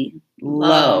very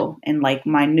low and like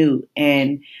minute.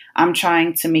 And I'm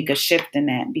trying to make a shift in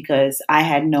that because I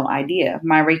had no idea.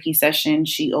 My Reiki session,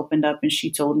 she opened up and she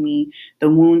told me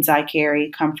the wounds I carry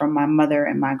come from my mother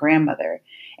and my grandmother.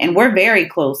 And we're very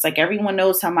close. Like, everyone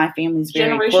knows how my family's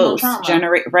very Generational close.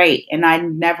 trauma. Right. And I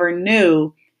never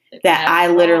knew that I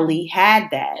literally had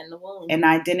that. In the womb. And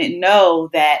I didn't know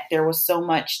that there was so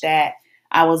much that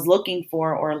I was looking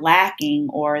for or lacking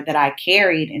or that I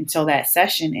carried until that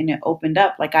session, and it opened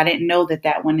up. Like, I didn't know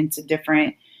that went into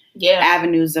different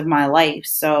avenues of my life.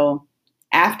 So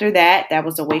after that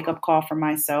was a wake-up call for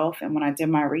myself. And when I did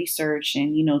my research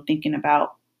and, thinking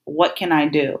about what can I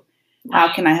do? Right.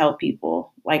 How can I help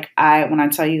people? Like, when I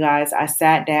tell you guys, I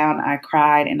sat down, I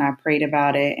cried, and I prayed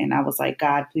about it. And I was like,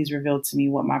 God, please reveal to me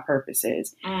what my purpose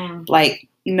is. Like,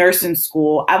 nursing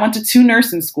school. I went to 2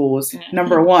 nursing schools.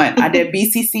 Number 1, I did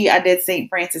BCC. I did St.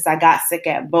 Francis. I got sick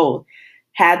at both.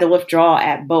 Had the withdrawal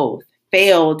at both.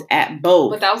 Failed at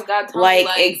both. But that was God telling me,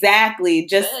 like, exactly.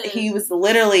 Just, he was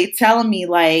literally telling me,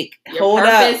 like, hold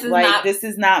up. Like, this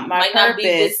is not my purpose. Not be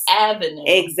this avenue.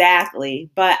 Exactly.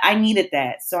 But I needed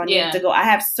that. So I needed to go. I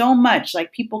have so much.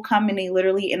 Like, people come and they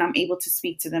literally, and I'm able to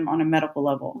speak to them on a medical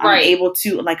level. Right. I'm able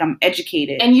to, like, I'm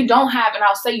educated. And you don't have, and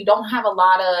I'll say, you don't have a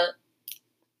lot of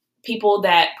people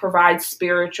that provide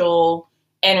spiritual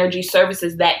energy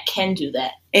services that can do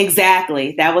that.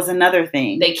 Exactly. That was another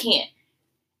thing. They can't.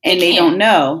 And they don't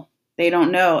know. They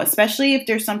don't know, especially if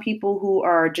there's some people who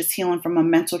are just healing from a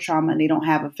mental trauma and they don't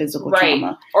have a physical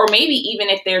trauma. Or maybe even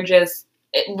if they're just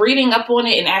reading up on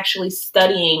it and actually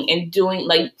studying and doing,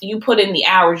 like, you put in the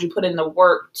hours, you put in the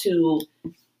work to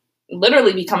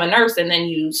literally become a nurse, and then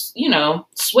you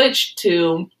switch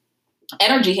to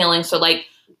energy healing. So, like,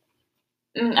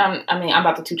 I'm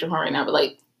about to toot your horn right now, but,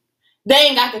 like, they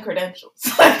ain't got the credentials.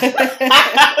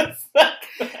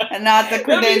 And not the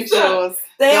credentials.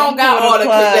 They don't got all the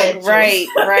credentials.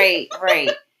 Right.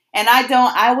 And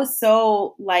I was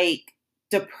so, like,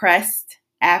 depressed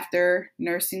after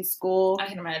nursing school. I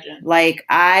can imagine. Like,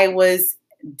 I was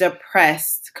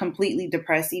depressed, completely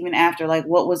depressed, even after, like,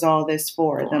 what was all this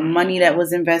for? The money that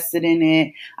was invested in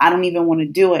it, I don't even want to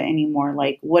do it anymore.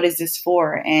 Like, what is this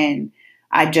for? And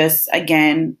I just,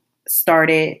 again,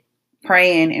 started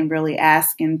praying and really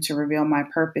asking to reveal my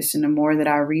purpose. And the more that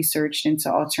I researched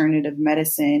into alternative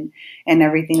medicine and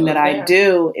everything that I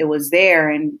do, it was there.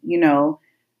 And,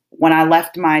 when I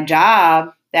left my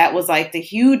job, that was like the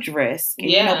huge risk.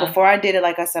 And, before I did it,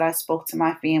 like I said, I spoke to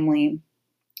my family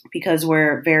because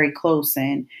we're very close.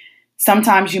 And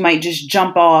sometimes you might just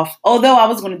jump off, although I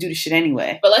was going to do the shit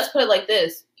anyway. But let's put it like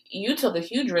this. You took a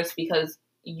huge risk because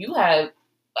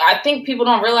I think people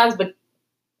don't realize, but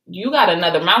you got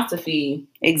another mouth to feed.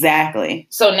 Exactly.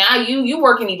 So now you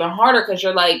working even harder because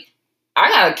you're like, I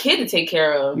got a kid to take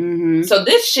care of. Mm-hmm. So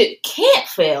this shit can't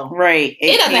fail. Right.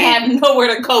 It doesn't have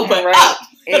nowhere to go but up.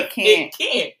 It can't.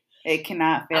 It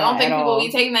cannot fail. I don't think people will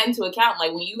be taking that into account.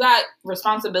 Like, when you got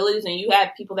responsibilities and you have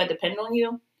people that depend on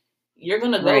you, you're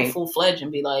going to go full-fledged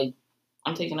and be like,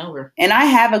 I'm taking over. And I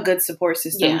have a good support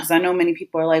system because I know many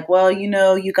people are like, well,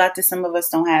 you got this. Some of us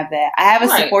don't have that. I have a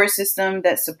support system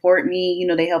that support me.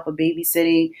 They help with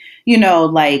babysitting.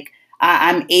 Like,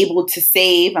 I'm able to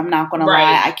save. I'm not going to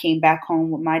lie. I came back home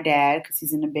with my dad because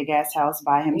he's in a big-ass house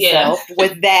by himself. Yeah.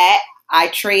 With that, I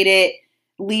traded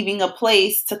leaving a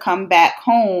place to come back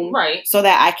home so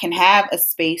that I can have a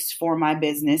space for my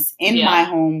business in my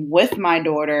home with my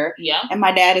daughter. Yeah. And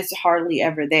my dad is hardly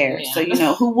ever there. Yeah.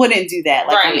 So, who wouldn't do that?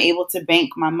 Like, I'm able to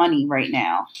bank my money right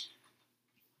now.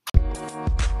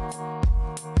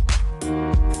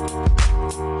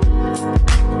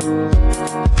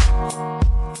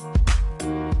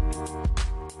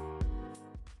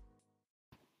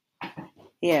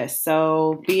 Yeah,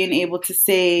 so being able to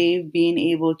save, being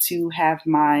able to have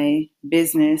my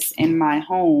business in my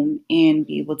home and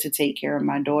be able to take care of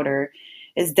my daughter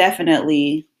is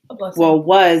definitely,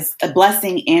 was a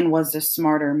blessing and was a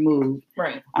smarter move.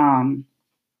 Right.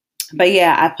 But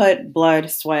yeah, I put blood,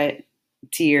 sweat,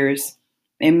 tears,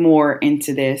 and more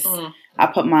into this. I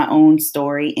put my own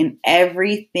story in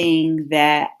everything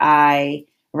that I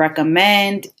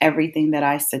recommend, everything that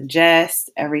I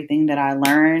suggest, everything that I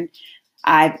learn.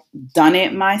 I've done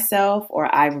it myself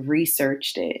or I've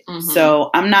researched it. Mm-hmm. So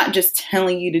I'm not just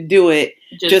telling you to do it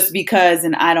just because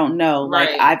and I don't know. Right.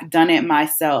 Like, I've done it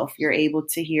myself. You're able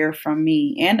to hear from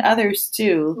me and others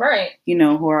too. Right.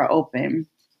 Who are open.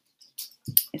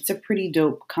 It's a pretty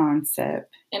dope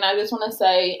concept. And I just want to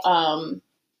say,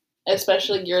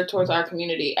 especially geared towards our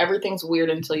community, everything's weird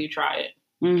until you try it.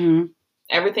 Mm-hmm.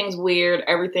 Everything's weird.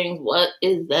 What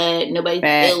is that? Nobody's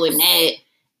doing that.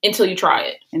 Until you try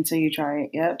it.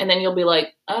 Yep. And then you'll be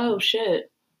like, oh,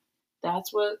 shit.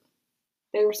 That's what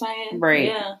they were saying? Right.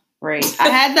 Yeah. Right. I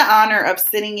had the honor of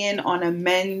sitting in on a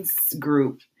men's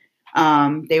group.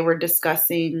 They were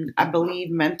discussing, I believe,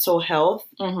 mental health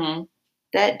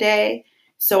that day.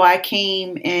 So I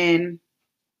came and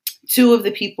two of the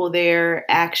people there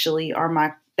actually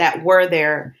were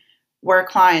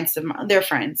clients of mine. They're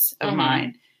friends of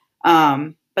mine.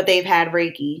 But they've had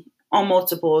Reiki on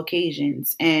multiple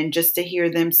occasions. And just to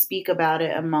hear them speak about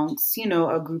it amongst,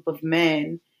 a group of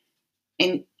men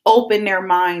and open their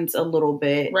minds a little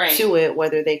bit to it,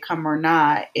 whether they come or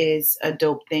not, is a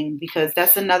dope thing, because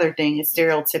that's another thing. It's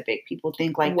stereotypic. People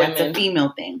think like women. That's a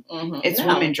female thing. It's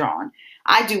women drawn.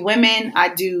 I do women,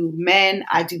 I do men,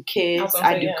 I do kids,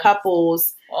 I do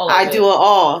couples. I do it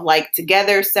all. Like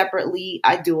together, separately,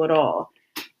 I do it all.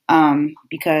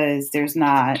 Because there's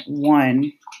not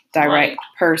one direct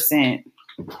person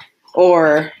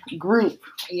or group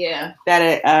that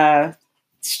it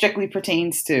strictly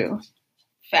pertains to.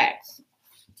 Facts.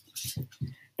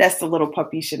 That's the little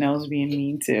puppy Chanel's being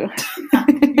mean too.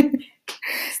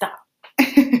 Stop.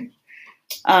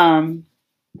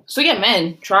 So yeah,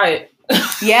 men, try it.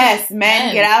 Yes,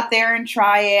 men, get out there and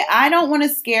try it. I don't want to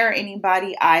scare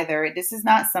anybody either. This is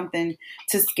not something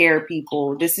to scare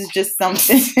people. This is just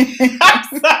something.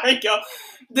 I'm sorry, yo.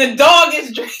 The dog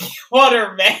is drinking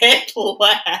water, man.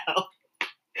 Wow.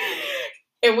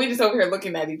 And we just over here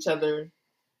looking at each other.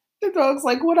 The dog's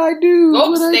like, what I do?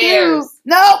 Go upstairs.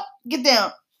 No, get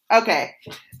down. Okay.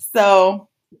 So,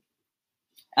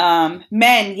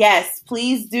 men, yes,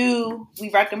 please do. We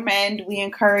recommend, we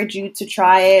encourage you to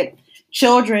try it.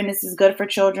 Children, this is good for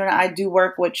children. I do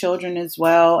work with children as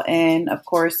well. And of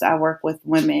course, I work with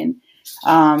women.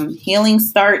 Healing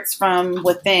starts from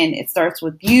within. It starts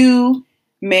with you.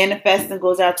 Manifesting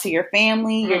goes out to your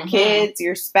family, your kids,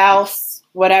 your spouse,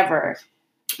 whatever.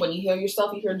 When you heal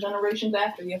yourself, you hear generations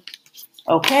after you.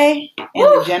 Okay? And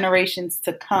the generations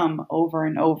to come over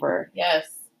and over. Yes.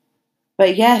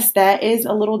 But yes, that is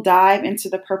a little dive into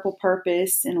the purple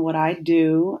purpose and what I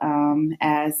do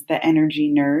as the energy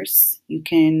nurse. You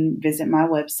can visit my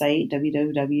website,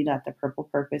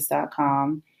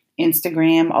 www.thepurplepurpose.com.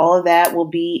 Instagram, all of that will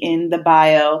be in the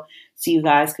bio, so you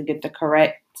guys could get the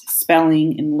correct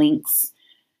spelling and links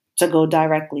to go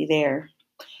directly there.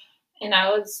 And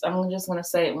I'm just going to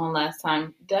say it one last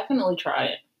time. Definitely try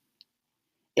it.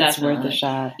 It's worth a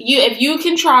shot. If you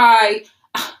can try,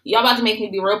 y'all about to make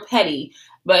me be real petty,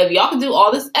 but if y'all can do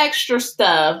all this extra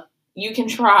stuff, you can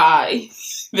try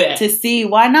that. To see,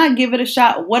 why not give it a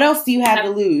shot? What else do you have to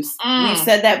lose? We've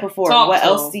said that before. What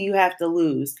else do you have to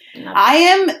lose? No. I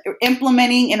am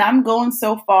implementing, and I'm going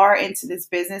so far into this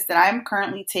business that I'm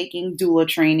currently taking doula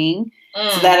training.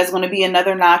 So that is going to be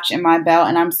another notch in my belt.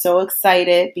 And I'm so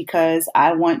excited because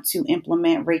I want to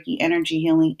implement Reiki energy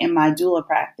healing in my doula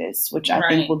practice, which I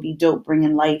think will be dope,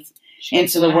 bringing life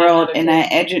into the world in an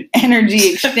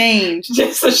energy exchange.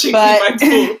 Just so she can be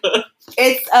my doula.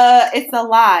 It's a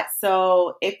lot.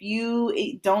 So if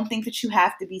you don't think that you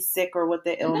have to be sick or with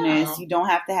the illness, you don't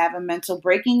have to have a mental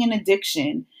breaking an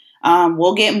addiction.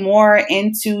 We'll get more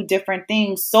into different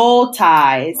things. Soul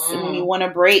ties. When you want to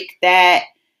break that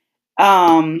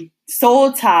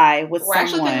soul tie with someone. We're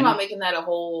actually thinking about making that a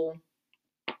whole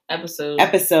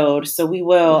episode. So we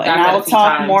will. And I will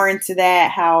talk more into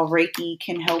that, how Reiki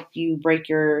can help you break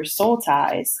your soul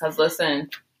ties. Because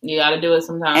listen, you got to do it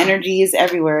sometimes. Energy is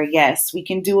everywhere. Yes, we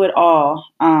can do it all.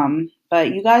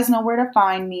 But you guys know where to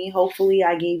find me. Hopefully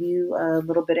I gave you a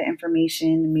little bit of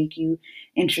information to make you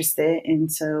interested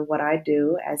into what I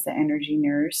do as the energy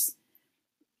nurse.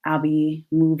 I'll be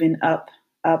moving up.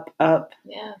 Yeah.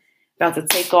 About to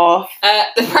take off.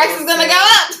 The price is going to go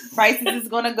up. Prices is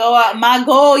going to go up. My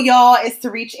goal, y'all, is to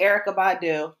reach Erykah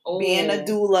Badu. Being a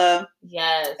doula.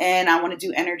 Yes. And I want to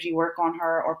do energy work on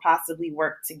her or possibly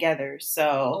work together.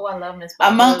 So, I love Miss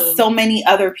Badu. Amongst so many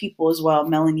other people as well.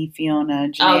 Melanie Fiona,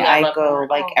 Janae Aiko.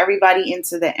 Like everybody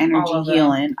into the energy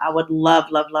healing. I would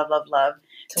love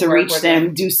to reach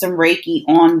them, do some Reiki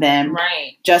on them.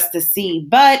 Right. Just to see.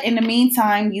 But in the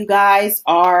meantime, you guys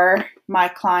are my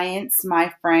clients,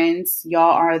 my friends.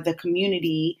 Y'all are the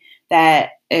community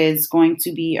that is going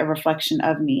to be a reflection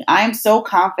of me. I am so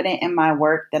confident in my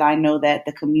work that I know that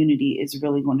the community is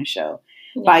really going to show.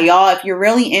 Yeah. By y'all, if you're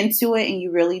really into it and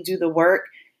you really do the work,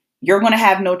 you're going to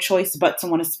have no choice but to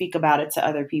want to speak about it to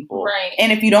other people. Right.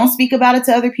 And if you don't speak about it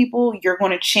to other people, you're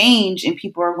going to change and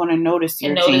people are going to notice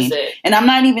your change. And I'm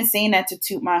not even saying that to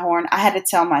toot my horn. I had to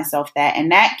tell myself that.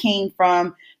 And that came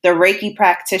from the Reiki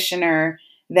practitioner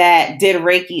that did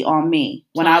Reiki on me.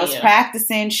 When I was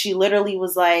practicing, she literally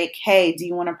was like, hey, do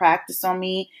you want to practice on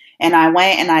me? And I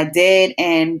went and I did.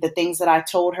 And the things that I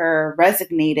told her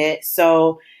resonated.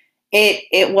 So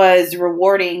it was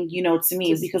rewarding, to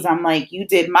me, To because see. I'm like, you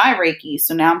did my Reiki,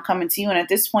 so now I'm coming to you. And at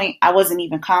this point, I wasn't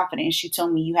even confident. She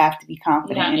told me you have to be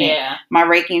confident in it. My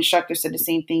Reiki instructor said the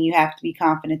same thing. You have to be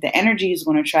confident. The energy is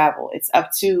going to travel. It's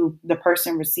up to the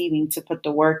person receiving to put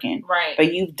the work in. Right.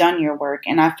 But you've done your work.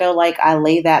 And I feel like I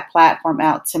lay that platform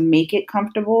out to make it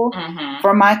comfortable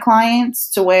for my clients,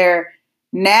 to where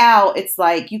now it's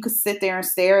like you could sit there and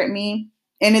stare at me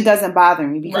and it doesn't bother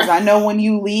me, because I know when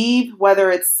you leave, whether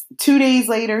it's 2 days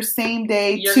later, same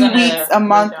day, 2 weeks, a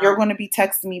month, you're going to be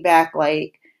texting me back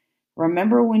like,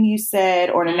 remember when you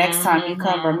said, or the next time you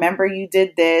come, remember you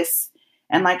did this.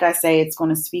 And like I say, it's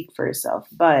going to speak for itself.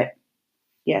 But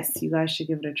yes, you guys should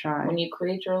give it a try. When you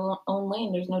create your own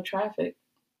lane, there's no traffic.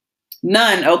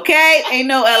 None, okay? Ain't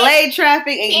no LA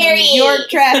traffic, ain't no New York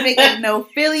traffic, ain't no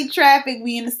Philly traffic.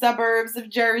 We in the suburbs of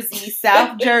Jersey,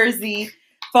 South Jersey.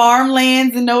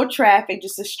 Farmlands and no traffic,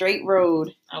 just a straight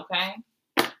road. Okay.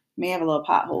 May have a little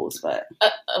potholes, but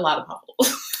a lot of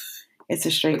potholes. It's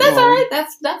a straight road. That's all right.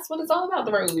 That's what it's all about,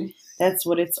 the road. That's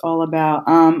what it's all about.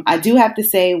 I do have to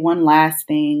say one last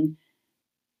thing.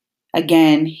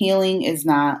 Again, healing is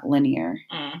not linear.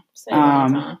 Say it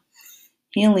one time.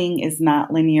 Healing is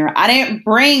not linear. I didn't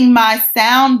bring my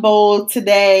sound bowl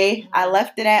today. I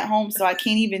left it at home, so I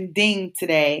can't even ding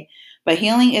today. But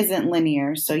healing isn't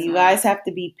linear, so you guys have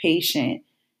to be patient.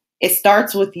 It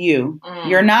starts with you.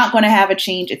 You're not going to have a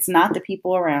change. It's not the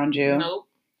people around you. Nope.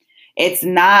 It's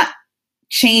not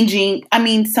changing. I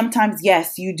mean, sometimes,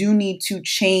 yes, you do need to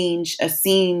change your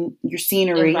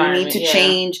scenery. You need to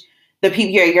change the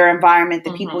people, your environment,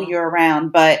 the people you're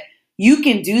around. But you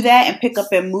can do that and pick up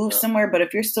and move somewhere. But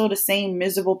if you're still the same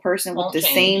miserable person with the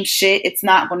same shit, it's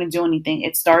not going to do anything.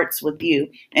 It starts with you.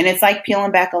 And it's like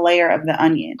peeling back a layer of the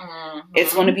onion.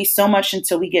 It's going to be so much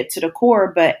until we get to the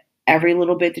core. But every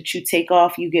little bit that you take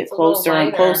off, you get closer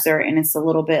and closer. And it's a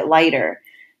little bit lighter.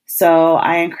 So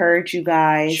I encourage you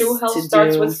guys. True health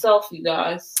starts with self, you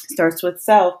guys. Starts with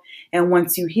self. And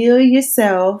once you heal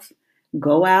yourself,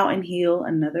 go out and heal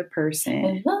another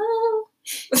person.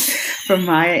 From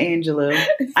Maya Angelou.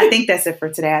 I think that's it for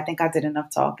today. I think I did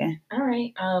enough talking. All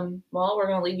right. Well, we're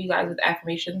going to leave you guys with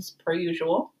affirmations per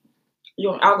usual.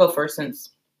 I'll go first since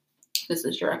this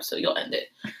is your episode. You'll end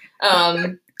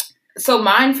it. So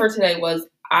mine for today was,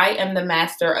 I am the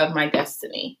master of my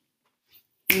destiny.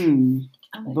 Boom.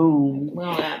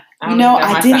 Well,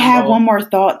 I did have one more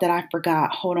thought that I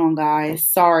forgot. Hold on, guys.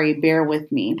 Sorry. Bear with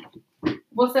me.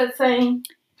 What's that saying?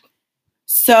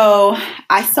 So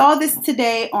I saw this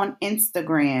today on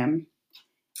Instagram,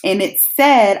 and it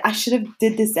said, I should have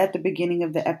did this at the beginning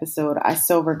of the episode. I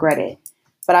so regret it.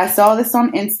 But I saw this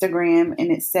on Instagram,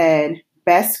 and it said,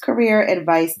 best career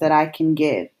advice that I can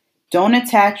give. Don't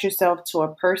attach yourself to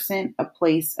a person, a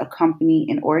place, a company,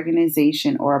 an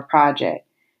organization, or a project.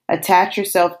 Attach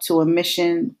yourself to a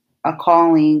mission, a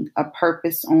calling, a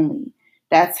purpose only.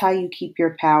 That's how you keep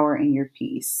your power and your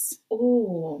peace.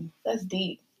 Ooh, that's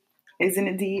deep. Isn't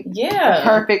it deep? Yeah.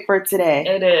 Perfect for today.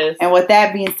 It is. And with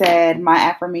that being said, my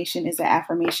affirmation is an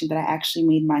affirmation that I actually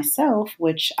made myself,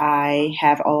 which I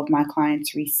have all of my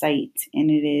clients recite.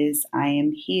 And it is, I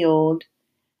am healed.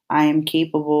 I am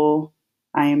capable.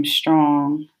 I am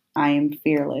strong. I am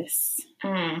fearless.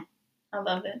 I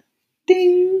love it.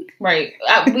 Ding. Right.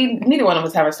 We neither one of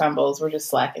us have our sun bowls. We're just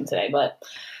slacking today. But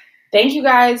thank you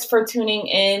guys for tuning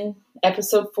in.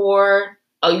 Episode 4.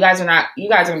 Oh, you guys are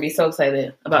going to be so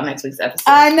excited about next week's episode.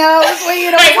 I know. It's when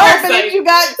you don't confident you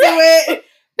got to it.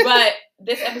 But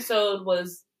this episode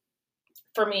was,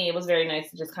 for me, it was very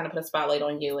nice to just kind of put a spotlight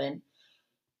on you and,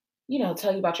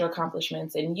 tell you about your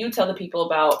accomplishments. And you tell the people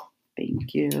about,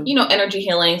 thank you, energy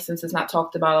healing, since it's not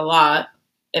talked about a lot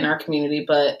in our community.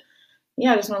 But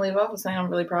yeah, I just want to leave off with saying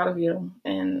I'm really proud of you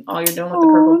and all you're doing with the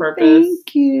Purple Purpose.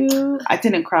 Thank you. I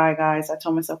didn't cry, guys. I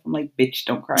told myself, I'm like, bitch,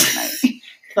 don't cry tonight.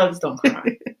 Thugs don't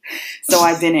cry. So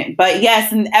I didn't. But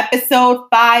yes, in episode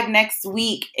 5 next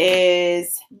week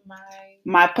is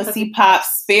my Pussy Pop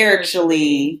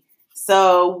Spiritually.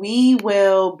 So we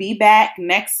will be back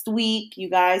next week. You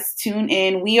guys tune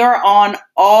in. We are on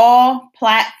all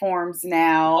platforms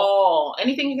now.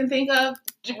 Anything you can think of,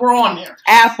 we're on here.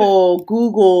 Apple,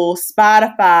 Google,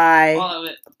 Spotify, all of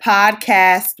it.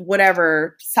 Podcast,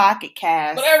 whatever, Socket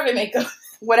Cast. Whatever they make up.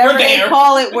 Whatever they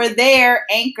call it, we're there.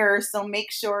 Anchor. So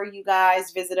make sure you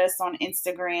guys visit us on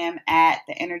Instagram at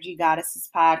the Energy Goddesses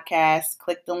Podcast.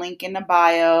 Click the link in the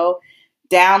bio.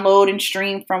 Download and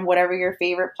stream from whatever your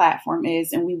favorite platform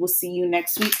is. And we will see you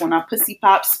next week when I pussy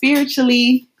pop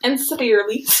spiritually and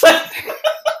severely.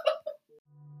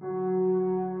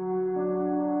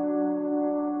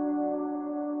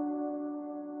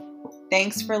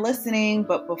 thanks for listening.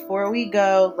 But before we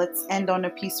go, let's end on a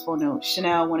peaceful note.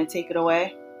 Chanel, want to take it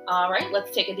away? All right,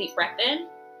 let's take a deep breath in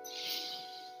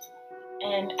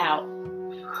and out.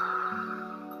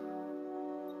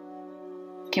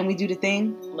 Can we do the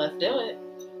thing? Let's do it.